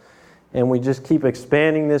gods. And we just keep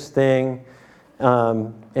expanding this thing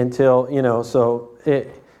until, so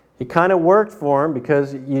it kind of worked for them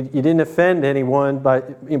because you didn't offend anyone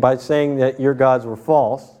by saying that your gods were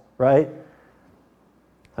false, right?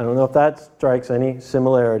 I don't know if that strikes any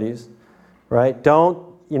similarities, right?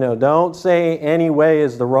 Don't say any way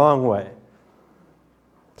is the wrong way.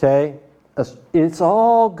 Okay? It's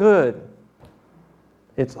all good.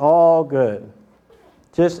 It's all good.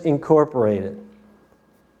 Just incorporate it.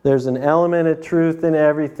 There's an element of truth in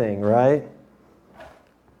everything, right?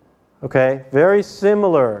 Okay? Very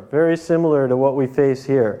similar to what we face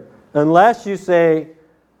here. Unless you say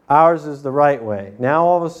ours is the right way. Now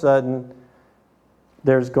all of a sudden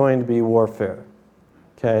there's going to be warfare.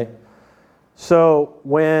 Okay? So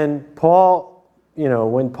when Paul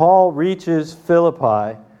reaches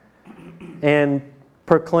Philippi and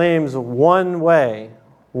proclaims one way,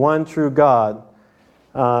 one true God,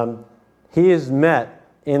 he is met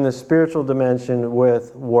in the spiritual dimension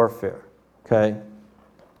with warfare. Okay?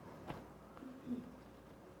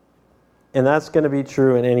 And that's going to be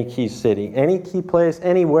true in any key city, any key place,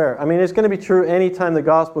 anywhere. I mean, it's going to be true anytime the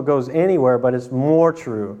gospel goes anywhere, but it's more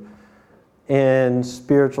true in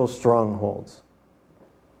spiritual strongholds,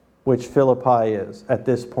 which Philippi is at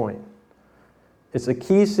this point. It's a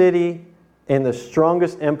key city in the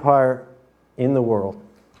strongest empire in the world.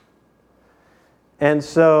 And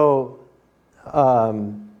so,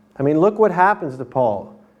 look what happens to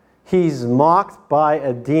Paul. He's mocked by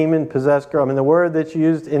a demon-possessed girl. The word that's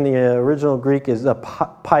used in the original Greek is a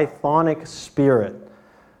pythonic spirit.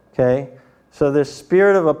 Okay? So this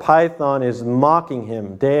spirit of a python is mocking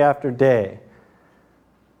him day after day.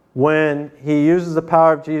 When he uses the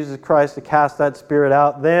power of Jesus Christ to cast that spirit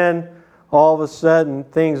out, then all of a sudden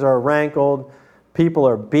things are rankled. People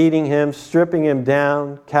are beating him, stripping him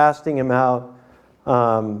down, casting him out.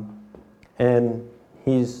 And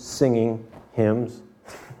he's singing hymns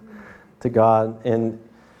to God.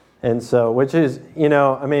 And so, which is,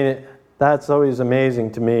 that's always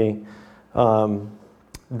amazing to me.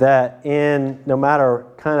 That no matter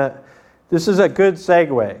this is a good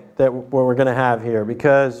segue that we're going to have here,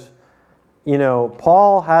 because,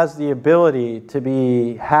 Paul has the ability to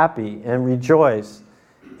be happy and rejoice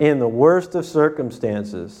in the worst of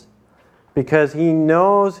circumstances because he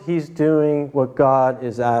knows he's doing what God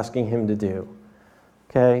is asking him to do.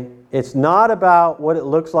 Okay? It's not about what it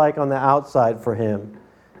looks like on the outside for him.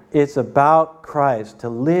 It's about Christ. To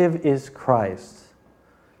live is Christ.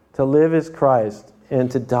 To live is Christ, and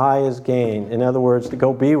to die is gain. In other words, to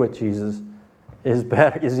go be with Jesus is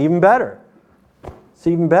even better. It's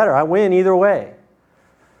even better. I win either way.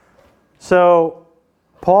 So,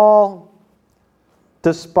 Paul,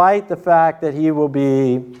 despite the fact that he will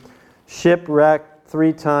be shipwrecked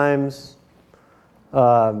 3 times,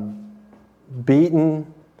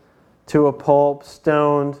 beaten to a pulp,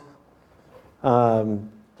 stoned,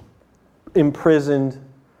 imprisoned,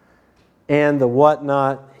 and the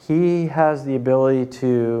whatnot, he has the ability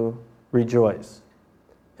to rejoice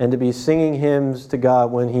and to be singing hymns to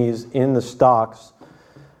God when he's in the stocks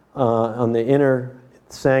on the inner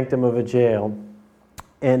sanctum of a jail,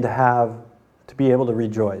 and to be able to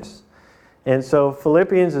rejoice. And so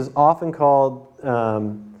Philippians is often called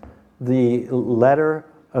the letter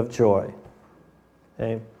of joy.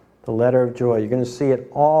 Okay? The letter of joy. You're going to see it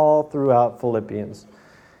all throughout Philippians.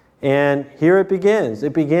 And here it begins.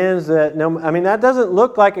 It begins that, that doesn't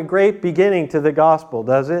look like a great beginning to the gospel,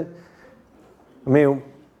 does it?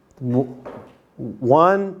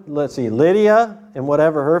 Lydia and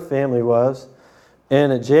whatever her family was,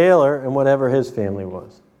 and a jailer and whatever his family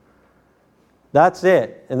was. That's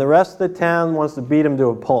it. And the rest of the town wants to beat him to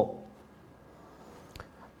a pulp.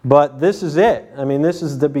 But this is it. This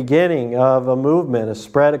is the beginning of a movement, a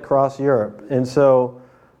spread across Europe. And so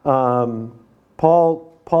Paul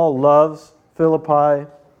loves Philippi.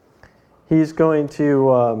 He's going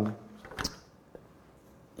to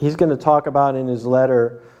talk about in his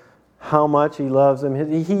letter how much he loves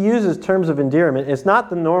them. He uses terms of endearment. It's not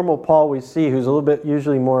the normal Paul we see, who's a little bit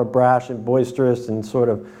usually more brash and boisterous and sort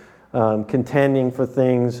of contending for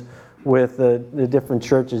things with the different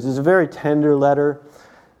churches. It's a very tender letter,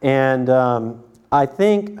 and I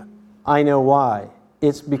think I know why.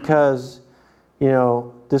 It's because,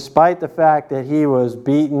 despite the fact that he was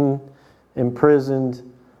beaten, imprisoned,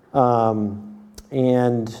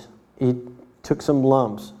 and he took some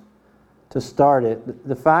lumps to start it,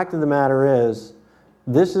 the fact of the matter is,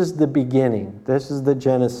 this is the beginning. This is the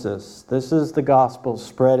Genesis. This is the gospel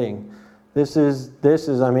spreading. This is.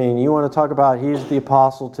 You want to talk about he's the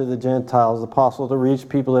apostle to the Gentiles, the apostle to reach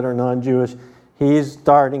people that are non-Jewish. He's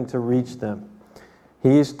starting to reach them.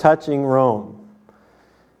 He's touching Rome.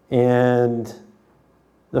 And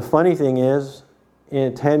the funny thing is,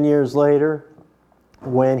 10 years later,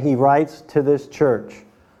 when he writes to this church,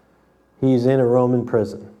 he's in a Roman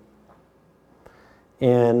prison.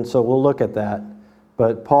 And so we'll look at that.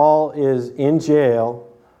 But Paul is in jail,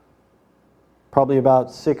 probably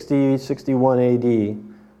about 60, 61 AD,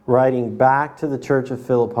 writing back to the church of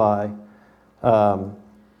Philippi.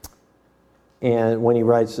 And when he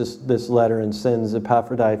writes this letter and sends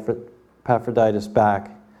Epaphroditus back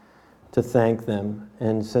to thank them,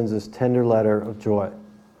 and sends this tender letter of joy.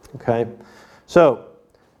 Okay? So,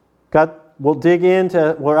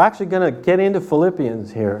 we're actually going to get into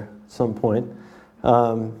Philippians here at some point.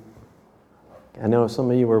 I know some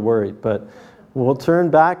of you were worried, but we'll turn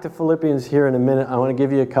back to Philippians here in a minute. I want to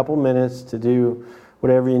give you a couple minutes to do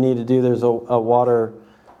whatever you need to do. There's a water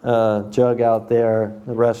jug out there,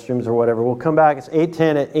 the restrooms or whatever. We'll come back. It's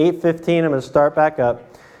 8:10. At 8:15, I'm going to start back up.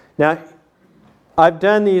 Now, I've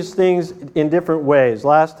done these things in different ways.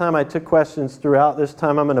 Last time I took questions throughout. This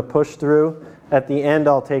time I'm going to push through. At the end,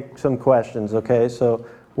 I'll take some questions, okay? So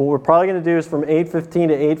what we're probably going to do is from 8:15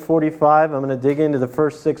 to 8:45, I'm going to dig into the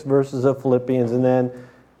first 6 verses of Philippians, and then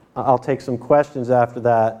I'll take some questions after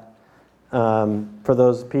that. For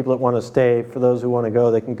those people that want to stay, for those who want to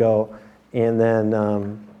go, they can go. And then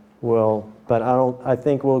I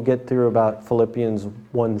think we'll get through about Philippians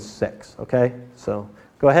 1:6, okay? So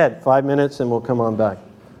go ahead, 5 minutes, and we'll come on back.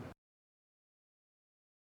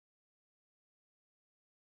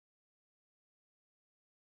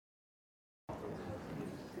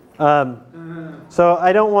 So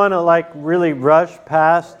I don't want to really rush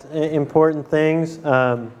past important things,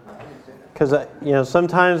 because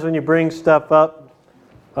sometimes when you bring stuff up,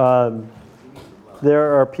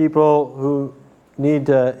 there are people who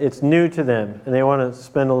it's new to them and they want to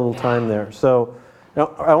spend a little time there. So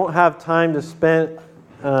I won't have time to spend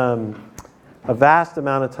a vast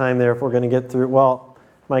amount of time there if we're going to get through. Well,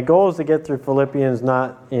 my goal is to get through Philippians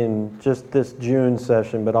not in just this June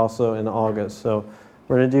session, but also in August. So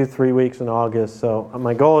we're going to do 3 weeks in August. So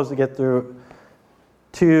my goal is to get through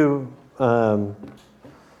two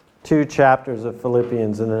chapters of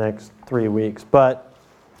Philippians in the next 3 weeks. But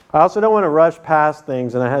I also don't want to rush past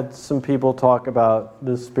things. And I had some people talk about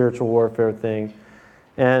this spiritual warfare thing.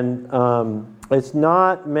 And it's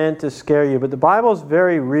not meant to scare you, but the Bible is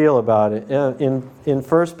very real about it. In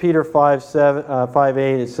 1 Peter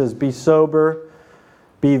 5:8, it says, "Be sober,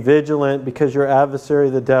 be vigilant, because your adversary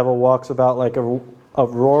the devil walks about like a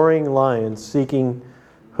roaring lion, seeking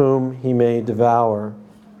whom he may devour."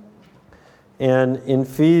 And in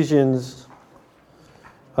Ephesians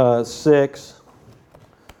 6,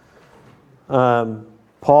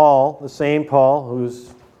 Paul, the same Paul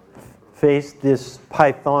who's faced this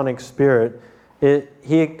pythonic spirit,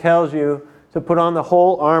 he tells you to put on the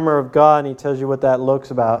whole armor of God, and he tells you what that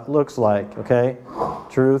looks like. Okay,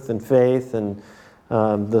 truth and faith, and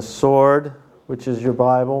the sword, which is your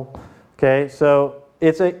Bible. Okay, so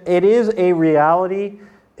it is a reality.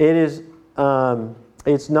 It is.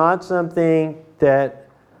 It's not something that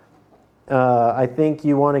I think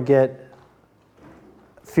you want to get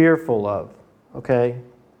fearful of. Okay,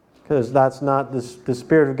 because that's not the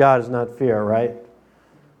Spirit of God is not fear, right?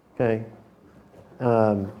 Okay.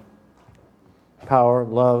 Power,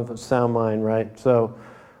 love, sound mind, right? So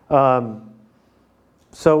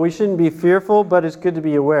we shouldn't be fearful, but it's good to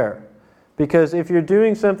be aware. Because if you're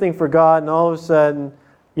doing something for God and all of a sudden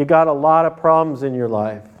you got a lot of problems in your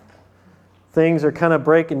life, things are kind of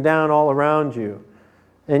breaking down all around you,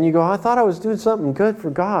 and you go, I thought I was doing something good for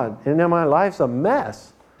God, and now my life's a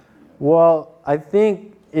mess. Well, I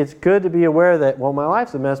think it's good to be aware that, well, my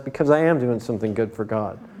life's a mess because I am doing something good for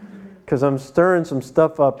God. Because I'm stirring some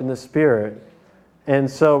stuff up in the Spirit. And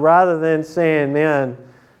so rather than saying, man,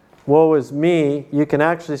 woe is me, you can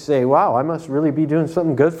actually say, wow, I must really be doing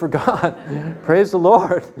something good for God. Praise the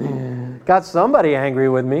Lord. Got somebody angry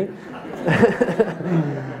with me.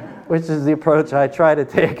 Which is the approach I try to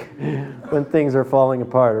take when things are falling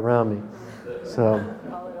apart around me. So,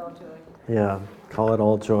 call it all joy. Yeah, call it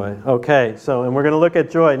all joy. Okay, and we're going to look at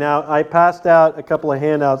joy. Now, I passed out a couple of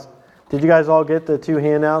handouts. Did you guys all get the 2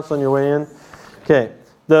 handouts on your way in? Okay.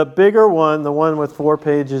 The bigger one, the one with 4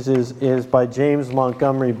 pages, is by James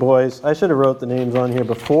Montgomery Boyce. I should have wrote the names on here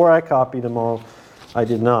before I copied them all. I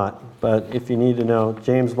did not. But if you need to know,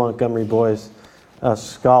 James Montgomery Boyce, a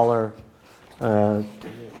scholar,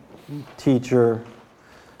 teacher.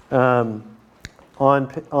 If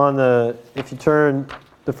you turn,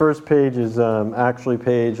 the first page is actually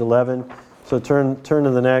page 11. So turn to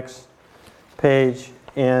the next page.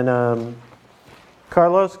 And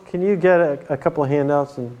Carlos, can you get a couple of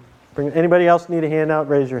handouts and bring? Anybody else need a handout?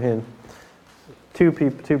 Raise your hand. Two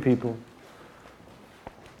people.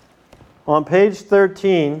 On page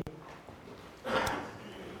 13,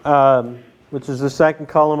 which is the second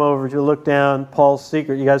column over, if you look down, Paul's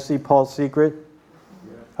secret. You guys see Paul's secret?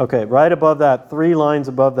 Okay, right above that, 3 lines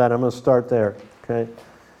above that. I'm going to start there. Okay.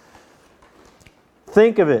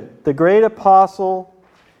 Think of it. The great apostle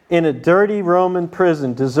in a dirty Roman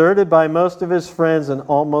prison, deserted by most of his friends and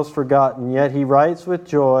almost forgotten, yet he writes with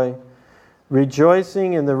joy,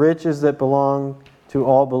 rejoicing in the riches that belong to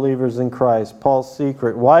all believers in Christ. Paul's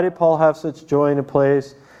secret. Why did Paul have such joy in a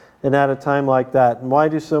place and at a time like that? And why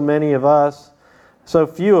do so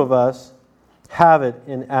few of us, have it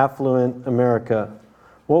in affluent America?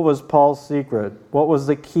 What was Paul's secret? What was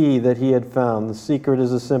the key that he had found? The secret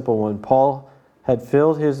is a simple one. Paul had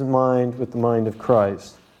filled his mind with the mind of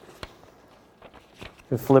Christ.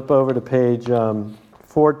 We flip over to page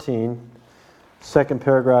 14, second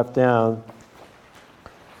paragraph down.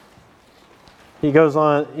 He goes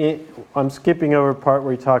on, I'm skipping over a part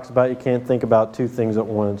where he talks about you can't think about 2 things at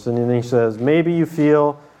once. And then he says, maybe you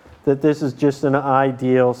feel that this is just an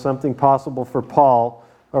ideal, something possible for Paul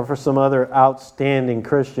or for some other outstanding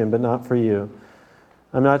Christian, but not for you.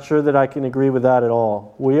 I'm not sure that I can agree with that at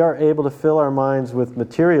all. We are able to fill our minds with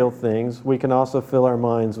material things. We can also fill our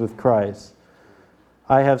minds with Christ.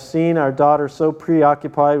 I have seen our daughter so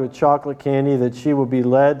preoccupied with chocolate candy that she will be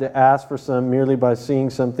led to ask for some merely by seeing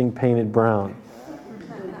something painted brown.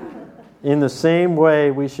 In the same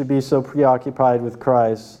way, we should be so preoccupied with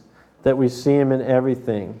Christ that we see Him in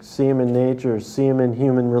everything, see Him in nature, see Him in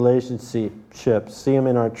human see Him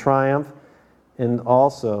in our triumph and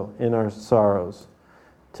also in our sorrows.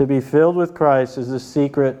 To be filled with Christ is the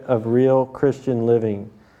secret of real Christian living.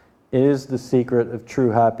 It is the secret of true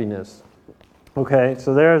happiness. Okay,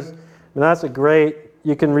 so that's a great,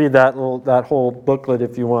 you can read that whole booklet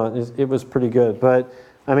if you want. It was pretty good. But,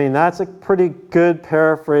 that's a pretty good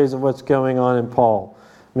paraphrase of what's going on in Paul.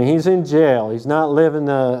 He's in jail. He's not living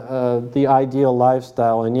the ideal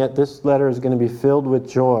lifestyle, and yet this letter is going to be filled with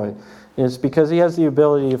joy. And it's because he has the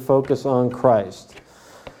ability to focus on Christ.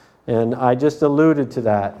 And I just alluded to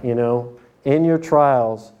that, In your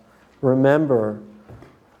trials, remember,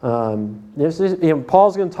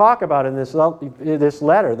 Paul's going to talk about in this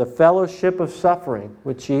letter, the fellowship of suffering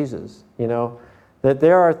with Jesus, that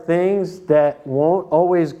there are things that won't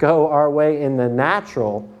always go our way in the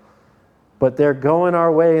natural, but they're going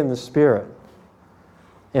our way in the Spirit.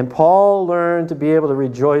 And Paul learned to be able to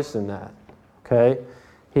rejoice in that, okay?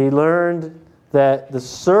 He learned that the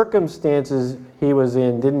circumstances he was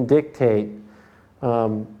in didn't dictate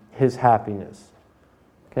his happiness.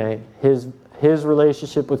 Okay, his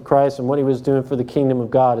relationship with Christ and what he was doing for the kingdom of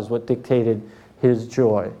God is what dictated his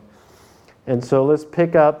joy. And so let's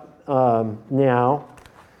pick up now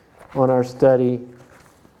on our study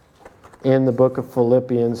in the book of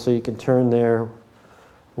Philippians, so you can turn there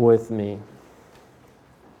with me.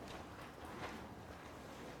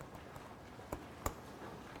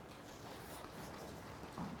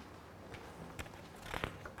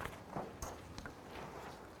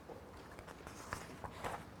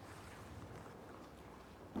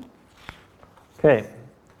 Okay,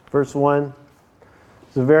 verse 1.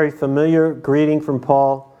 It's a very familiar greeting from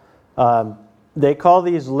Paul. They call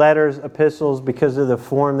these letters epistles because of the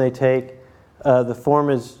form they take. Part of the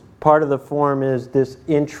form is this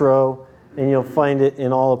intro, and you'll find it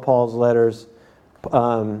in all of Paul's letters.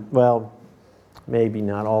 Well, maybe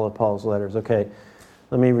not all of Paul's letters. Okay,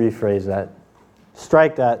 let me rephrase that.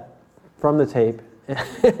 Strike that from the tape.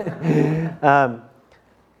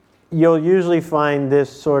 You'll usually find this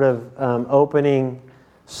sort of opening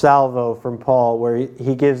salvo from Paul, where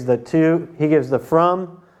he gives the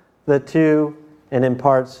from, the to, and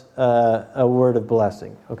imparts a word of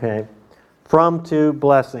blessing. Okay, from to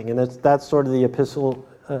blessing, and that's sort of the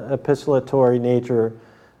epistolatory nature,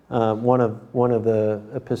 one of the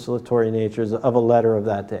epistolatory natures of a letter of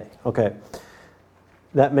that day. Okay,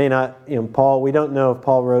 that may not, Paul. We don't know if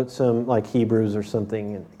Paul wrote some like Hebrews or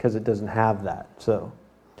something, because it doesn't have that. So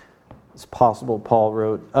it's possible Paul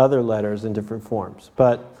wrote other letters in different forms.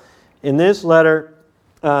 But in this letter,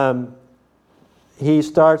 he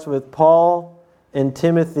starts with Paul and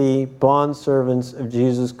Timothy, bondservants of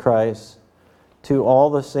Jesus Christ, to all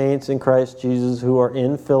the saints in Christ Jesus who are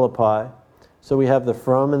in Philippi. So we have the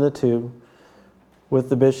from and the to, with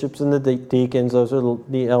the bishops and the deacons. Those are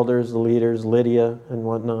the elders, the leaders, Lydia and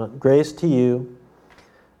whatnot. Grace to you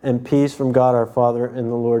and peace from God our Father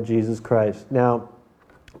and the Lord Jesus Christ. Now,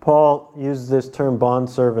 Paul uses this term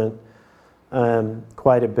bondservant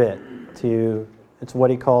quite a bit. It's what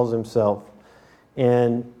he calls himself.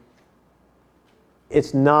 And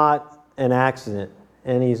it's not an accident,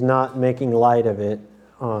 and he's not making light of it.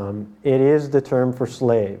 It is the term for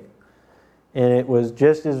slave. And it was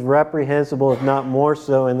just as reprehensible, if not more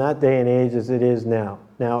so, in that day and age as it is now.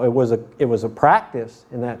 Now, it was a practice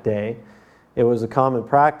in that day. It was a common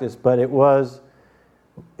practice, but it was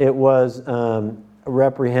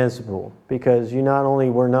reprehensible, because you not only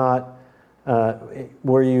were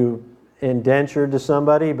you indentured to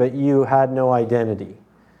somebody, but you had no identity.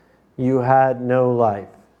 You had no life.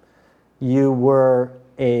 You were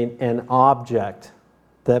an object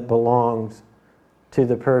that belongs to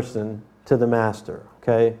the person, to the master.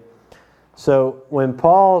 Okay? So when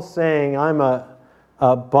Paul's saying, I'm a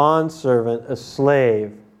bondservant, a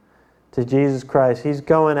slave to Jesus Christ, he's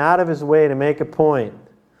going out of his way to make a point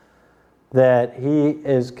that he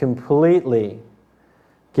is completely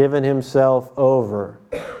given himself over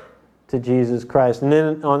to Jesus Christ. And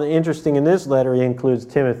then, interesting, in this letter, he includes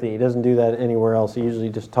Timothy. He doesn't do that anywhere else. He usually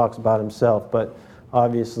just talks about himself. But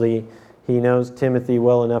obviously, he knows Timothy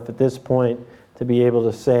well enough at this point to be able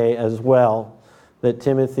to say as well that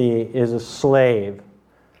Timothy is a slave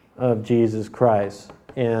of Jesus Christ.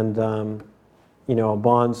 And, a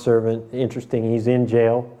bondservant. Interesting, he's in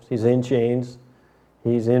jail. He's in chains.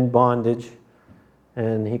 He's in bondage.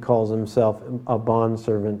 And he calls himself a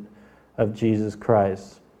bondservant of Jesus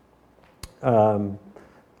Christ.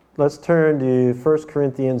 Let's turn to 1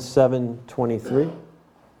 Corinthians 7:23.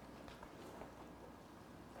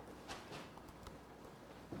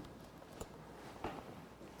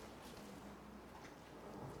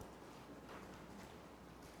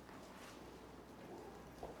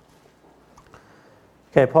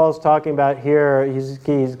 Okay, Paul's talking about here, he's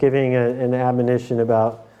giving an admonition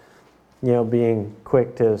about, being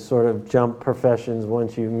quick to sort of jump professions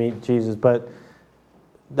once you meet Jesus. But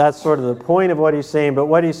that's sort of the point of what he's saying. But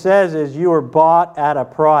what he says is you were bought at a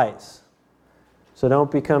price. So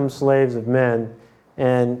don't become slaves of men.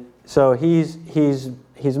 And so he's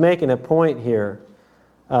making a point here.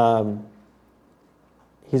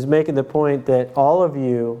 He's making the point that all of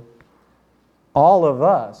you, all of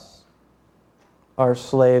us, are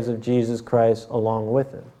slaves of Jesus Christ along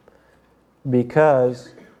with him.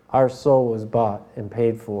 Because our soul was bought and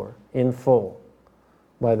paid for in full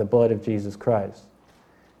by the blood of Jesus Christ.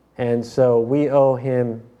 And so we owe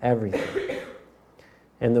him everything.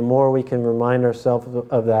 And the more we can remind ourselves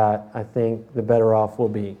of that, I think the better off we'll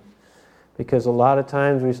be. Because a lot of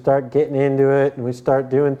times we start getting into it and we start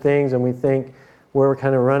doing things and we think we're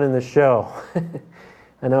kind of running the show.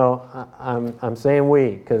 I know I'm saying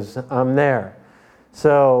we because I'm there.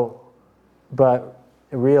 So, but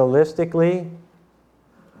realistically,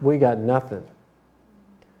 we got nothing.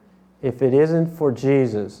 If it isn't for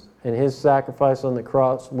Jesus and his sacrifice on the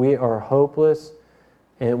cross, we are hopeless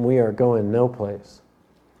and we are going no place.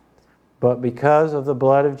 But because of the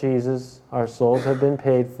blood of Jesus, our souls have been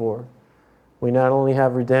paid for. We not only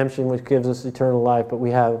have redemption, which gives us eternal life, but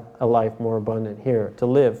we have a life more abundant here to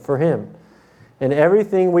live for him. And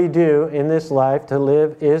everything we do in this life to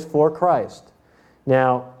live is for Christ.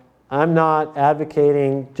 Now, I'm not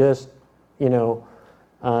advocating just,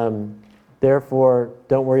 therefore,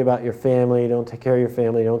 don't worry about your family, don't take care of your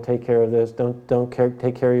family, don't take care of this, don't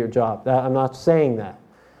take care of your job. I'm not saying that.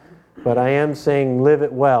 But I am saying live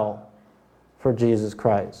it well for Jesus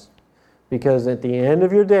Christ. Because at the end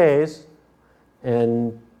of your days,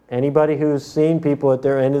 and anybody who's seen people at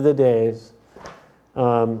their end of the days,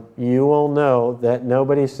 you will know that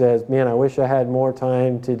nobody says, man, I wish I had more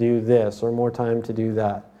time to do this or more time to do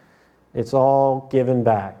that. It's all given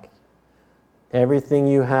back. Everything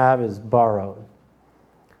you have is borrowed.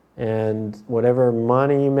 And whatever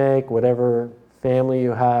money you make, whatever family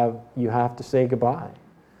you have to say goodbye.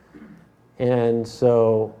 And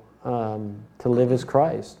so to live as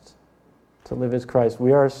Christ. To live as Christ.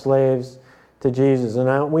 We are slaves to Jesus.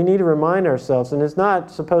 And we need to remind ourselves, and it's not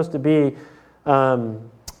supposed to be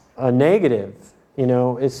a negative.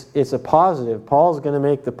 It's a positive. Paul's going to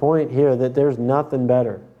make the point here that there's nothing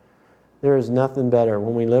better. There is nothing better.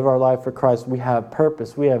 When we live our life for Christ, we have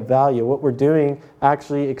purpose, we have value. What we're doing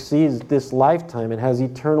actually exceeds this lifetime. It has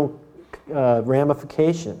eternal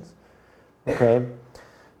ramifications. Okay?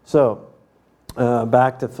 So,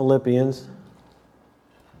 back to Philippians.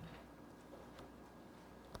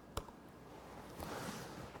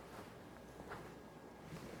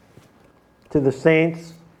 To the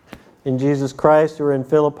saints in Jesus Christ who are in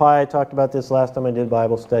Philippi, I talked about this last time I did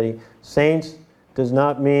Bible study. Saints does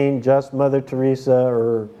not mean just Mother Teresa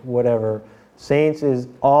or whatever. Saints is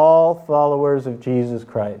all followers of Jesus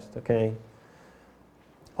Christ, okay?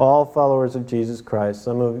 All followers of Jesus Christ.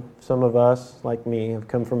 Some of us, like me, have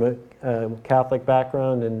come from a Catholic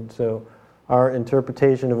background, and so our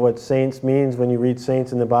interpretation of what saints means when you read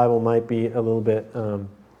saints in the Bible might be a little bit...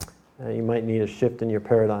 you might need a shift in your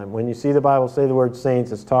paradigm. When you see the Bible say the word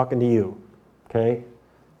saints, it's talking to you. Okay?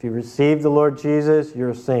 If you receive the Lord Jesus, you're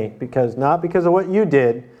a saint. Not because of what you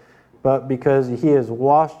did, but because he has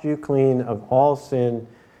washed you clean of all sin.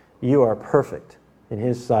 You are perfect in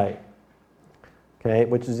his sight. Okay?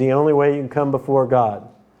 Which is the only way you can come before God.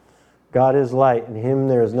 God is light. In him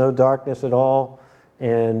there is no darkness at all.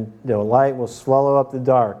 And the light will swallow up the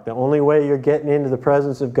dark. The only way you're getting into the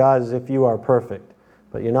presence of God is if you are perfect.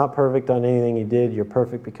 But you're not perfect on anything he did. You're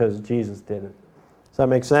perfect because Jesus did it. Does that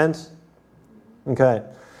make sense? Okay.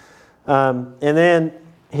 And then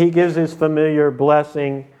he gives his familiar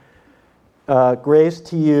blessing, grace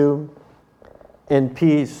to you and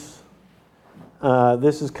peace.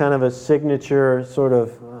 This is kind of a signature sort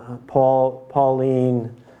of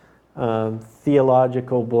Pauline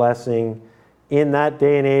theological blessing. In that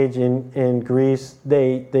day and age in Greece,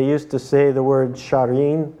 they used to say the word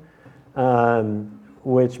charin,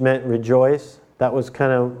 which meant rejoice. That was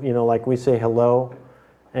kind of, like we say hello.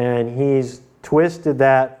 And he's twisted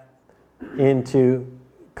that into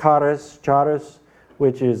charis,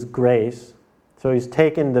 which is grace. So he's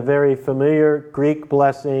taken the very familiar Greek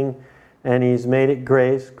blessing and he's made it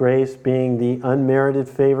grace. Grace being the unmerited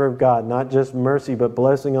favor of God, not just mercy, but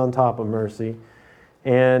blessing on top of mercy.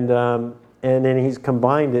 And then he's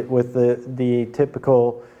combined it with the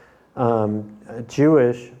typical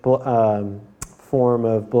Jewish form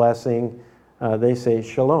of blessing. They say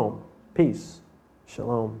shalom, peace,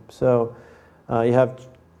 shalom. So you have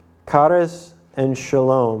charis and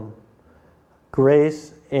shalom.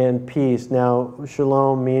 grace and peace. Now,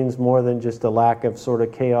 shalom means more than just a lack of sort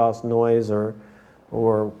of chaos, noise, or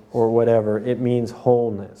whatever. It means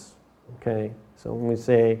wholeness. Okay? So when we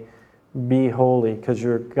say, be holy because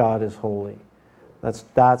your God is holy,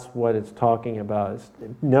 that's what it's talking about.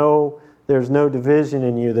 There's no division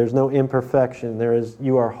in you. There's no imperfection.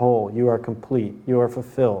 You are whole. You are complete. You are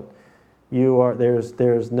fulfilled.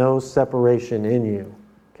 There's no separation in you.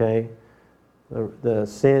 Okay? The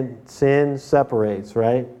sin separates,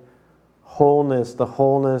 right? Wholeness, the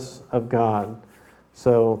wholeness of God.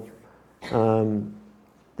 So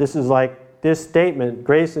this statement,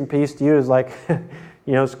 grace and peace to you, is like,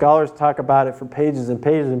 scholars talk about it for pages and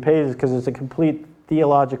pages and pages because it's a complete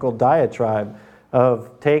theological diatribe of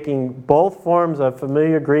taking both forms of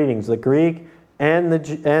familiar greetings, the Greek and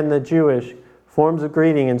the Jewish forms of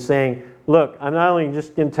greeting, and saying, look, I'm not only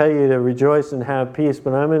just going to tell you to rejoice and have peace,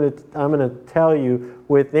 but I'm going to tell you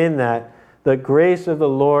within that, the grace of the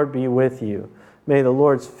Lord be with you. May the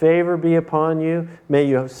Lord's favor be upon you. May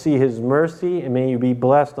you see His mercy, and may you be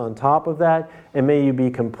blessed on top of that, and may you be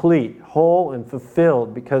complete, whole, and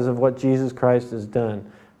fulfilled because of what Jesus Christ has done.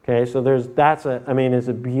 Okay, so it's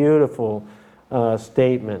a beautiful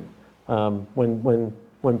statement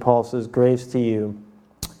when Paul says grace to you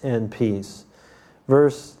and peace.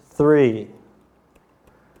 Verse 3,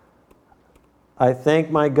 I thank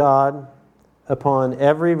my God upon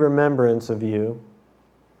every remembrance of you,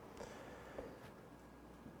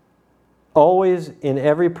 always in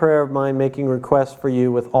every prayer of mine making requests for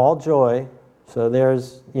you with all joy. So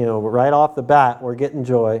there's, right off the bat, we're getting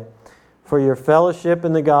joy. For your fellowship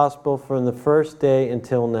in the gospel from the first day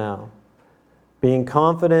until now, being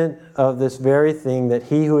confident of this very thing, that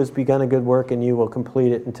he who has begun a good work in you will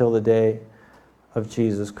complete it until the day of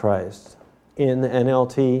Jesus Christ. In the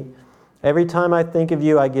NLT, every time I think of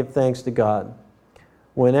you, I give thanks to God.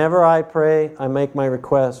 Whenever I pray, I make my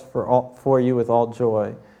requests for you with all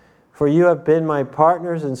joy. For you have been my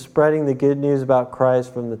partners in spreading the good news about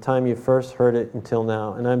Christ from the time you first heard it until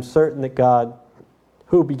now. And I'm certain that God,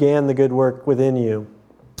 who began the good work within you,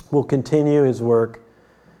 will continue His work,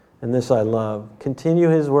 and this I love, continue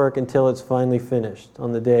His work until it's finally finished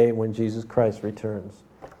on the day when Jesus Christ returns,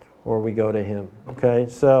 or we go to Him. Okay,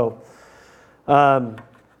 so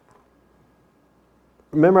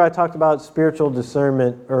remember I talked about spiritual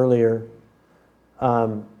discernment earlier.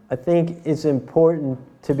 I think it's important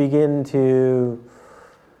to begin to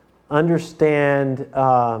understand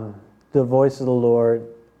the voice of the Lord.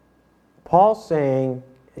 Paul's saying,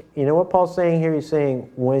 you know what Paul's saying here? He's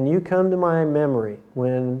saying, when you come to my memory,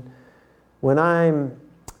 when I'm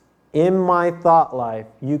in my thought life,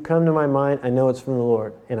 you come to my mind, I know it's from the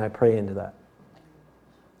Lord, and I pray into that.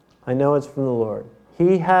 I know it's from the Lord.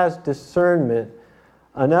 He has discernment,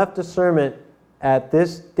 enough discernment at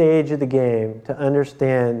this stage of the game to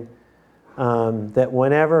understand that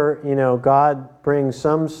whenever, God brings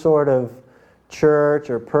some sort of church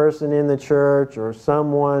or person in the church or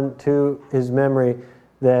someone to his memory,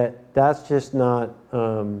 that's just not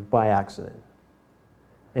by accident.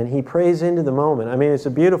 And he prays into the moment. I mean, it's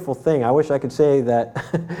a beautiful thing. I wish I could say that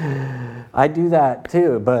I do that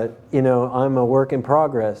too, but, I'm a work in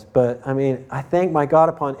progress. But, I thank my God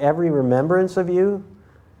upon every remembrance of you,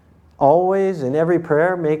 always in every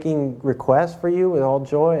prayer, making requests for you with all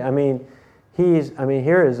joy.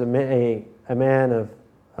 Here is a man of,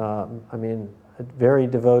 a very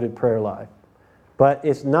devoted prayer life. But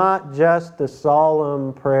it's not just the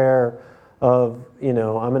solemn prayer of,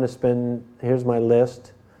 here's my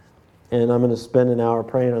list, and I'm going to spend an hour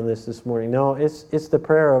praying on this morning. No, it's the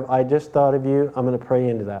prayer of, I just thought of you, I'm going to pray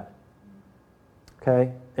into that.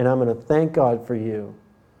 Okay? And I'm going to thank God for you,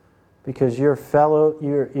 because you're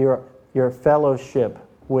fellowship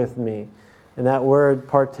with me. And that word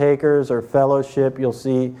partakers or fellowship, you'll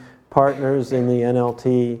see partners in the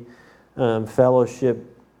NLT, fellowship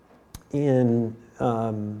in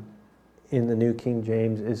the New King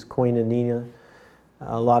James is koinonia.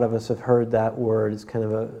 A lot of us have heard that word. It's kind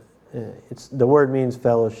of the word means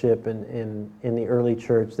fellowship, and in the early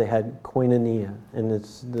church they had koinonia, and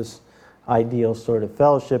it's this ideal sort of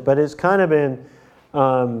fellowship. But it's kind of been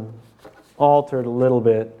altered a little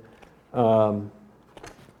bit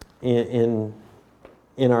in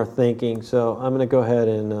our thinking. So I'm going to go ahead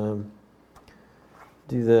and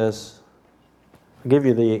do this. I'll give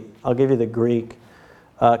you the Greek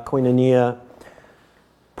koinonia: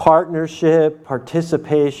 partnership,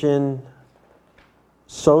 participation,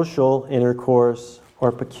 social intercourse,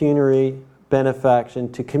 or pecuniary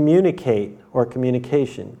benefaction, to communicate or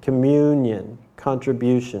communication, communion,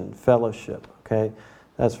 contribution, fellowship. Okay,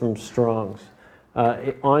 that's from Strong's.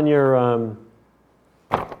 On your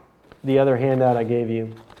the other handout I gave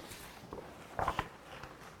you.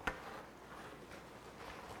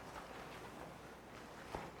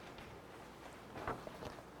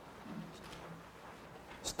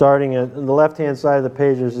 Starting at the left-hand side of the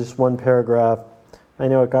page, there's just one paragraph. I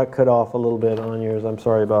know it got cut off a little bit on yours. I'm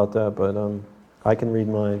sorry about that, but I can read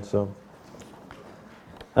mine. So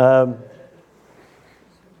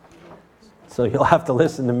you'll have to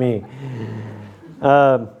listen to me.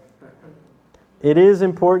 It is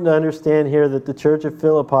important to understand here that the church of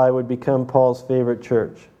Philippi would become Paul's favorite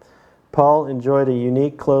church. Paul enjoyed a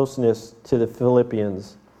unique closeness to the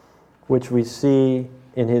Philippians, which we see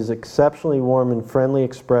in his exceptionally warm and friendly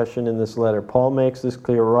expression in this letter. Paul makes this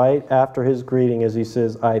clear right after his greeting as he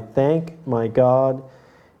says, "I thank my God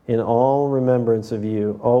in all remembrance of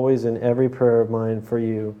you, always in every prayer of mine for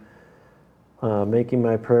you, making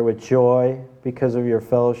my prayer with joy because of your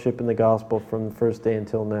fellowship in the gospel from the first day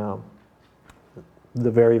until now."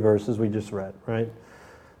 The very verses we just read, right?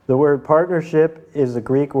 The word partnership is the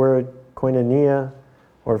Greek word koinonia,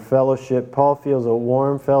 or fellowship. Paul feels a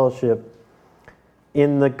warm fellowship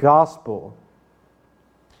in the gospel.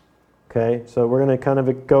 Okay, so we're going to kind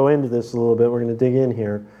of go into this a little bit. We're going to dig in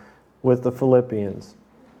here with the Philippians.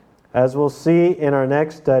 As we'll see in our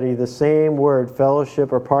next study, the same word,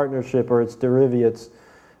 fellowship or partnership, or its derivatives,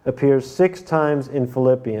 appears 6 times in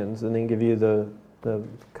Philippians, and then give you the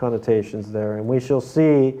connotations there. And we shall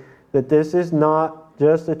see that this is not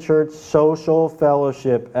just a church social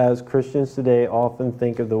fellowship as Christians today often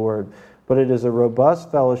think of the word, but it is a robust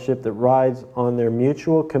fellowship that rides on their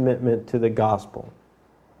mutual commitment to the gospel.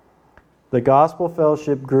 The gospel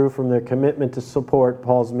fellowship grew from their commitment to support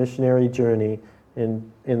Paul's missionary journey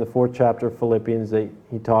in the 4th chapter of Philippians.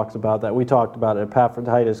 He talks about that. We talked about it.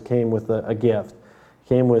 Epaphroditus came with a gift.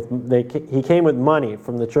 He came with money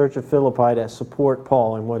from the church of Philippi to support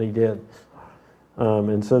Paul in what he did.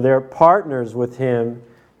 And so they're partners with him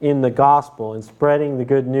in the gospel and spreading the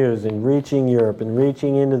good news and reaching Europe and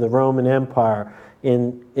reaching into the Roman Empire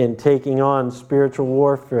in taking on spiritual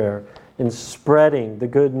warfare and spreading the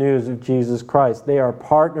good news of Jesus Christ. They are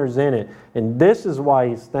partners in it. And this is why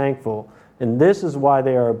he's thankful. And this is why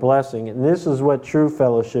they are a blessing. And this is what true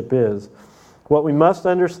fellowship is. What we must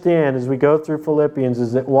understand as we go through Philippians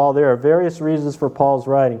is that while there are various reasons for Paul's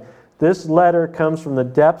writing, this letter comes from the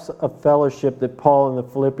depths of fellowship that Paul and the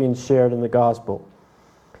Philippians shared in the gospel.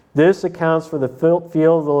 This accounts for the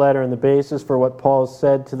feel of the letter and the basis for what Paul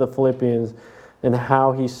said to the Philippians and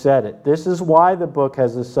how he said it. This is why the book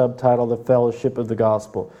has the subtitle, The Fellowship of the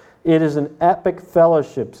Gospel. It is an epic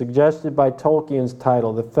fellowship suggested by Tolkien's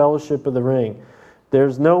title, The Fellowship of the Ring.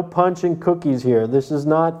 There's no punch and cookies here. This is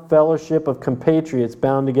not fellowship of compatriots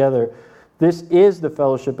bound together. This is the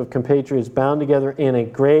fellowship of compatriots bound together in a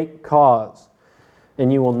great cause.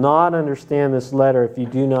 And you will not understand this letter if you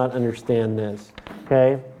do not understand this.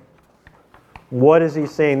 Okay? What is he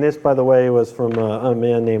saying? This, by the way, was from a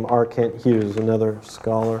man named R. Kent Hughes, another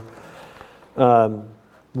scholar.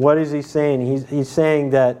 What is he saying? He's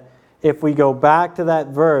saying that if we go back to that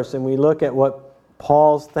verse and we look at what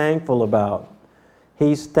Paul's thankful about,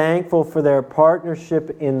 he's thankful for their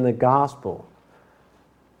partnership in the gospel.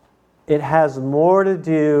 It has more to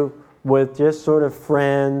do with just sort of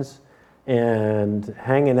friends and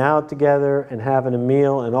hanging out together and having a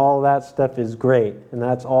meal, and all that stuff is great, and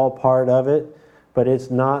that's all part of it. But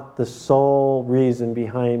it's not the sole reason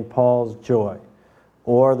behind Paul's joy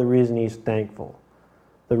or the reason he's thankful.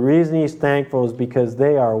 The reason he's thankful is because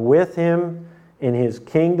they are with him in his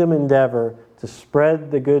kingdom endeavor to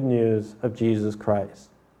spread the good news of Jesus Christ.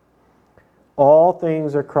 All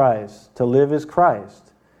things are Christ. To live is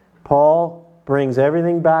Christ. Paul brings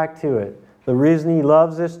everything back to it. The reason he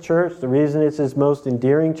loves this church, the reason it's his most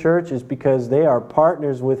endearing church, is because they are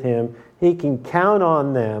partners with him. He can count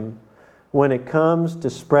on them when it comes to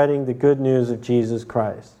spreading the good news of Jesus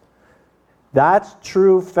Christ. That's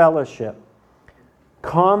true fellowship.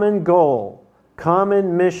 Common goal,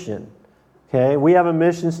 common mission. Okay, we have a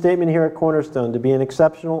mission statement here at Cornerstone to be an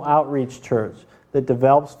exceptional outreach church that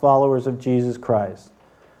develops followers of Jesus Christ.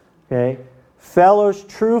 Okay,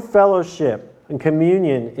 true fellowship and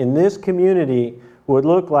communion in this community would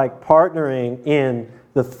look like partnering in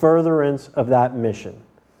the furtherance of that mission.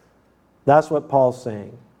 That's what Paul's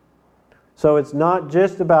saying. So it's not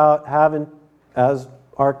just about having, as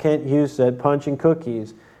R. Kent Hughes said, punch and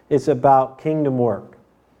cookies. It's about kingdom work.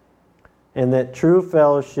 And that true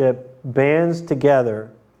fellowship bands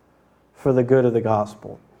together for the good of the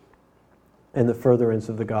gospel and the furtherance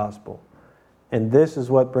of the gospel. And this is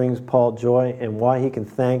what brings Paul joy and why he can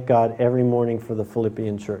thank God every morning for the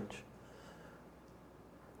Philippian church.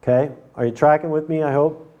 Okay? Are you tracking with me, I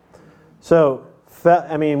hope? So,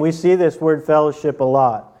 We see this word fellowship a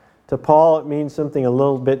lot. To Paul, it means something a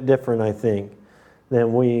little bit different, I think,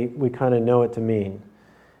 than we kind of know it to mean.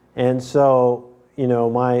 And so,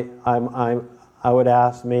 I would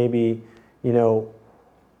ask maybe,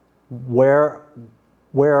 where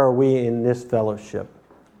are we in this fellowship?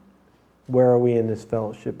 Where are we in this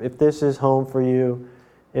fellowship? If this is home for you,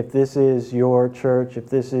 if this is your church, if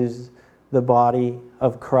this is the body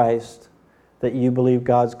of Christ that you believe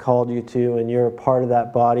God's called you to, and you're a part of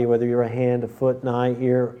that body, whether you're a hand, a foot, an eye,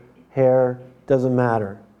 ear, hair, doesn't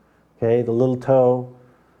matter. Okay, the little toe,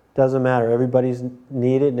 doesn't matter. Everybody's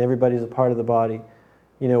needed and everybody's a part of the body.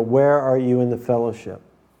 Where are you in the fellowship?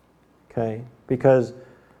 Okay, because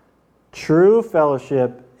true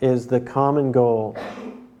fellowship is the common goal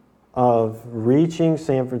of reaching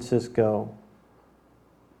San Francisco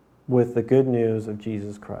with the good news of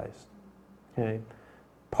Jesus Christ. Okay?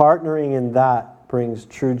 Partnering in that brings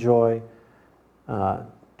true joy,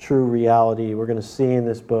 true reality. We're going to see in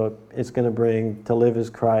this book, it's going to bring to live as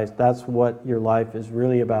Christ. That's what your life is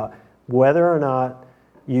really about. Whether or not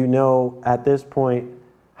you know at this point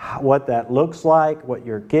what that looks like, what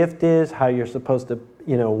your gift is, how you're supposed to,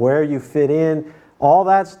 where you fit in, all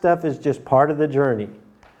that stuff is just part of the journey.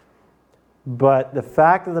 But the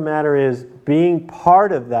fact of the matter is, being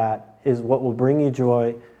part of that is what will bring you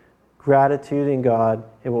joy, gratitude in God.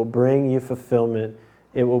 It will bring you fulfillment.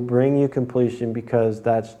 It will bring you completion, because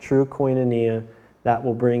that's true koinonia. That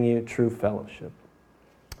will bring you true fellowship.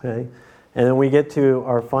 Okay? And then we get to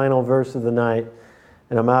our final verse of the night,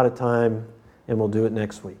 and I'm out of time, and we'll do it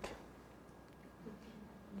next week.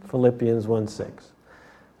 Philippians 1:6.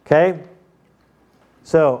 Okay?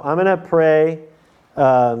 So I'm going to pray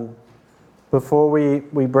before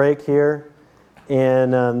we break here,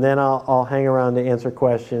 and then I'll hang around to answer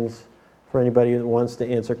questions for anybody that wants to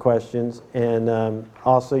answer questions. And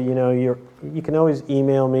also, you can always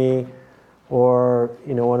email me, or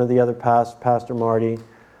one of the other Pastor Marty,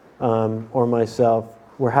 or myself.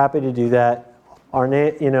 We're happy to do that. Our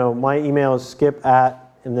my email is skip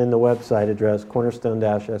at, and then the website address,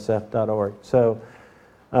 cornerstone-sf.org. So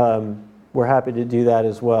we're happy to do that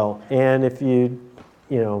as well. And if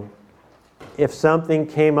if something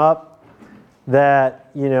came up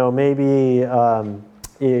that, maybe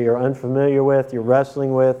you're unfamiliar with, you're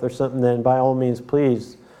wrestling with, or something, then by all means,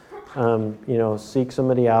 please, seek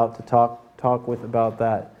somebody out to talk with about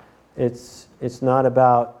that. It's not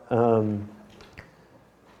about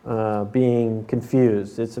being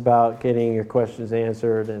confused. It's about getting your questions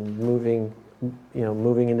answered and moving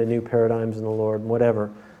into new paradigms in the Lord,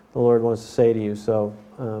 whatever the Lord wants to say to you. So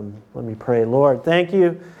let me pray. Lord, thank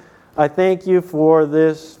you. I thank you for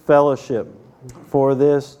this fellowship, for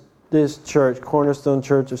this church, Cornerstone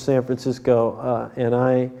Church of San Francisco, and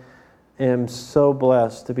I am so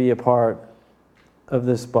blessed to be a part of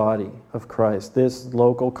this body of Christ, this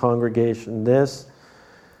local congregation, this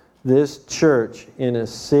church in a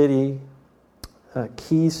city, a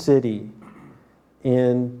key city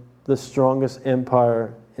in the strongest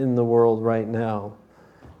empire in the world right now.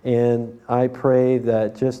 And I pray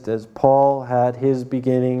that just as Paul had his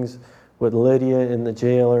beginnings with Lydia and the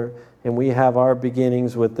jailer, and we have our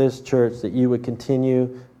beginnings with this church, that you would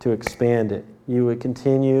continue to expand it. You would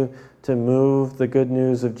continue to move the good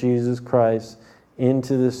news of Jesus Christ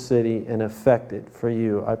into this city and affect it for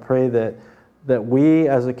you. I pray that we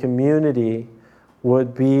as a community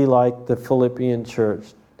would be like the Philippian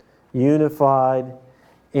church, unified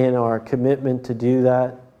in our commitment to do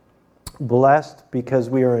that, blessed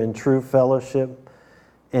because we are in true fellowship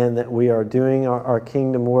and that we are doing our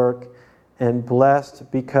kingdom work, and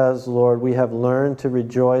blessed because, Lord, we have learned to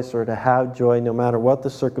rejoice or to have joy no matter what the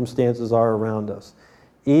circumstances are around us.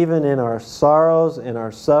 Even in our sorrows and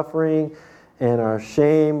our suffering and our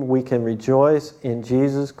shame, we can rejoice in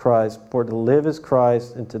Jesus Christ. For to live is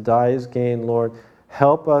Christ and to die is gain, Lord.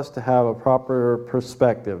 Help us to have a proper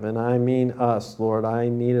perspective. And I mean us, Lord. I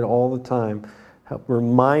need it all the time. Help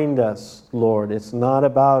remind us, Lord, it's not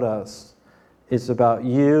about us. It's about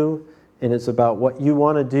you, and it's about what you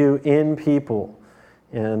want to do in people.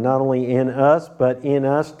 And not only in us, but in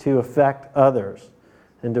us to affect others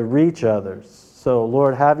and to reach others. So,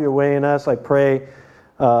 Lord, have your way in us. I pray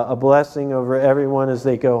a blessing over everyone as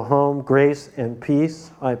they go home. Grace and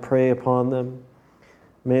peace, I pray upon them.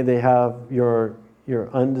 May they have your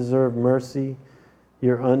undeserved mercy,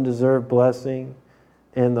 your undeserved blessing,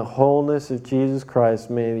 and the wholeness of Jesus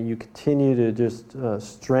Christ. May you continue to just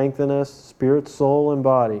strengthen us, spirit, soul, and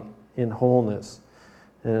body, in wholeness,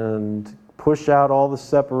 and push out all the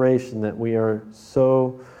separation that we are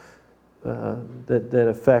so that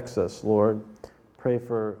affects us, Lord. Pray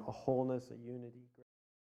for a wholeness, a unity.